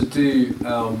have to do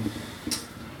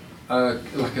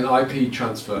like an IP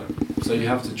transfer. So you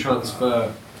have to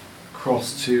transfer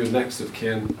across to a next of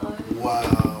kin.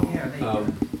 Wow.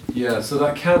 Yeah, so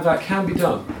that can be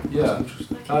done. Yeah,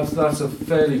 that's a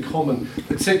fairly common,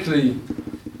 particularly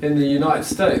in the United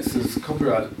States, as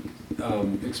copyright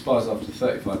expires after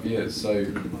 35 years. So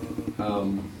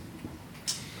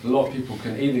a lot of people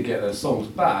can either get their songs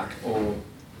back, or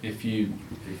if you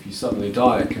suddenly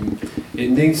die, it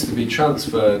needs to be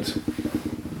transferred.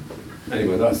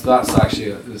 Anyway, that's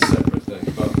actually a separate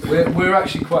thing. But we're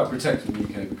actually quite protected in the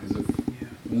UK because of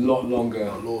a lot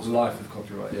longer life of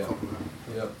copyright. Yeah.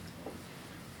 Yeah.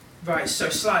 Right. So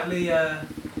slightly.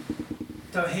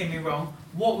 Don't hear me wrong.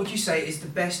 What would you say is the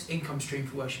best income stream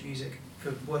for worship music,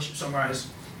 for worship songwriters?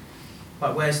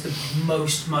 Like, where's the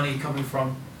most money coming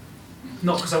from?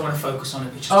 Not because I want to focus on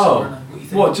it, but just I want to know what you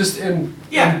think. What, just in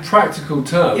practical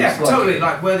terms? Yeah, totally.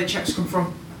 Like, where the checks come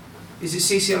from. Is it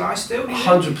CCLI still?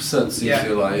 100%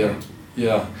 CCLI,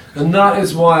 yeah. And that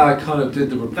is why I kind of did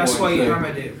the reporting. That's why you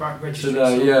hammered it, right? Registry.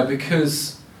 Today, yeah,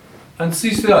 because, and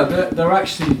CCLI, they're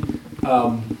actually,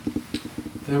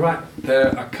 they're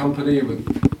a company with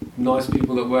nice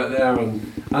people that work there, and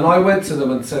I went to them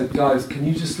and said, guys, can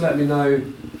you just let me know,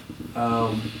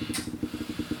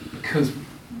 because,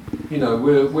 you know,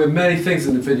 we're many things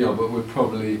in the vineyard, but we're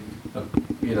probably,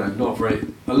 not very.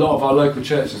 A lot of our local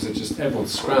churches are just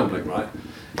everyone's scrambling, right?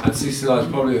 And CCLI is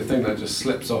probably the thing that just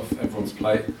slips off everyone's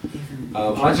plate.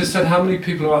 I just said how many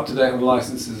people are up to date on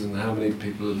licenses and how many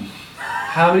people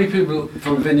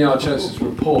from Vineyard churches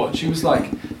report. She was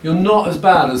like, "You're not as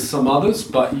bad as some others,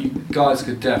 but you guys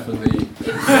could definitely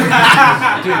do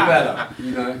better."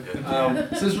 You know,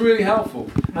 so it's really helpful,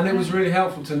 and it was really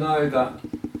helpful to know that.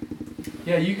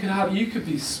 Yeah, you could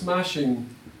be smashing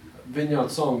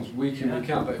Vineyard songs week in, week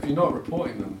out, but if you're not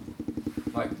reporting them,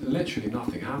 like literally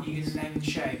nothing happens. You can name and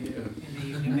shame.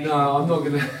 No, I'm not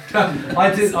gonna.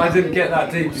 I didn't get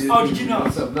that deep. Oh, did you not?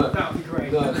 Myself. No. That would be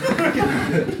great. No.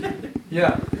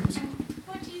 Yeah.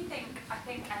 What do you think? I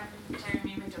think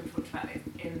Jeremy Riddle talked about this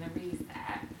in the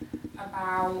reset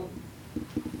about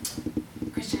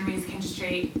Christian music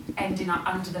industry ending up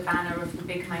under the banner of the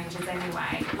big majors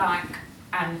anyway,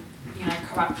 and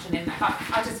corruption in that. But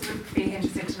I just would be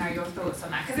interested to know your thoughts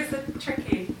on that, because it's a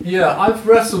tricky. Yeah, I've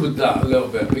wrestled with that a little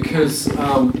bit because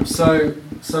so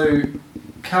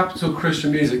Capital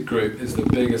Christian Music Group is the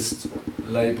biggest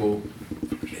label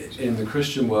in the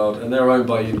Christian world, and they're owned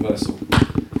by Universal.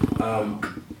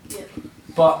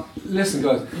 But listen,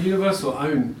 guys, Universal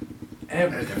own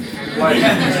everything,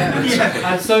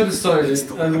 and so does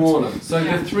Sony and Warner. So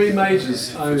the three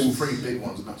majors own three big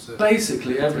ones, and that's it.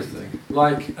 Basically everything.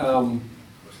 Like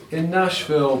in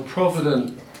Nashville,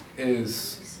 Provident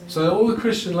is so all the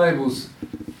Christian labels,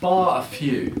 bar a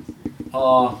few,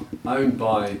 are owned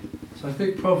by. So I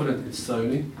think Provident is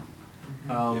Sony.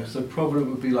 So Provident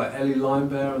would be like Ellie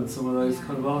Limebear and some of those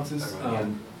kind of artists.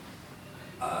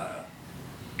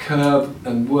 Curb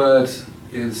and Word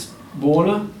is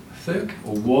Warner, I think,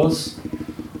 or was.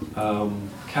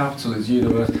 Capital is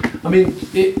Universal. I mean,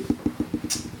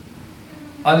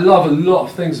 I love a lot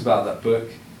of things about that book.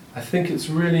 I think it's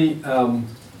really.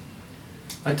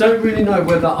 I don't really know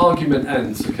where that argument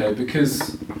ends, okay?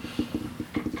 Because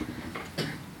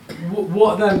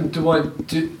what then do I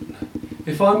do?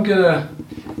 If I'm gonna,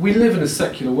 we live in a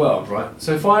secular world, right?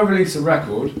 So if I release a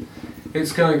record,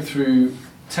 it's going through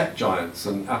tech giants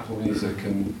and Apple Music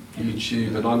and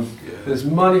YouTube, and there's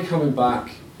money coming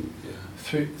back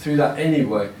through that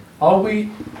anyway. Are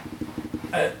we,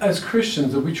 as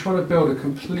Christians, are we trying to build a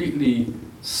completely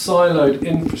siloed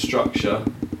infrastructure?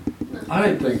 I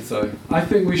don't think so. I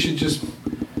think we should just,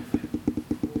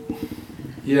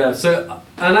 so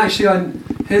And actually,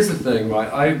 here's the thing,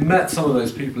 right? I met some of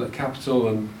those people at Capitol,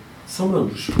 and some of them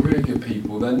were just really good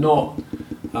people. They're not.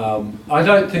 I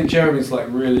don't think Jeremy's like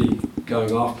really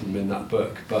going after them in that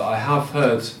book, but I have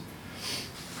heard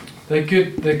they're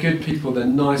good. They're good people. They're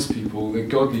nice people. They're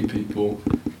godly people.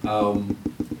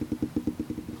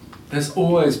 There's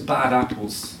always bad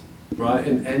apples, right,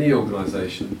 in any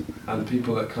organisation, and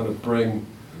people that kind of bring.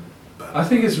 I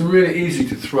think it's really easy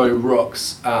to throw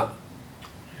rocks at.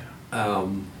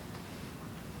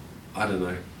 I don't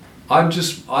know. I'm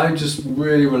just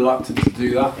really reluctant to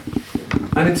do that.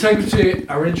 And Integrity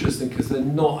are interesting because they're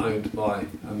not owned by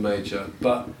a major,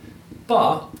 but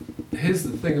here's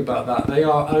the thing about that: they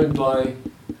are owned by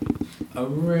a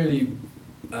really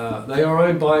they are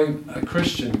owned by a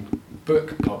Christian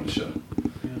book publisher,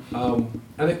 and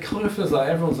it kind of feels like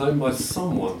everyone's owned by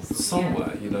someone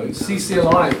somewhere. You know,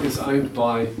 CCLI is owned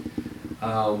by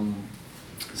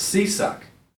CSAC.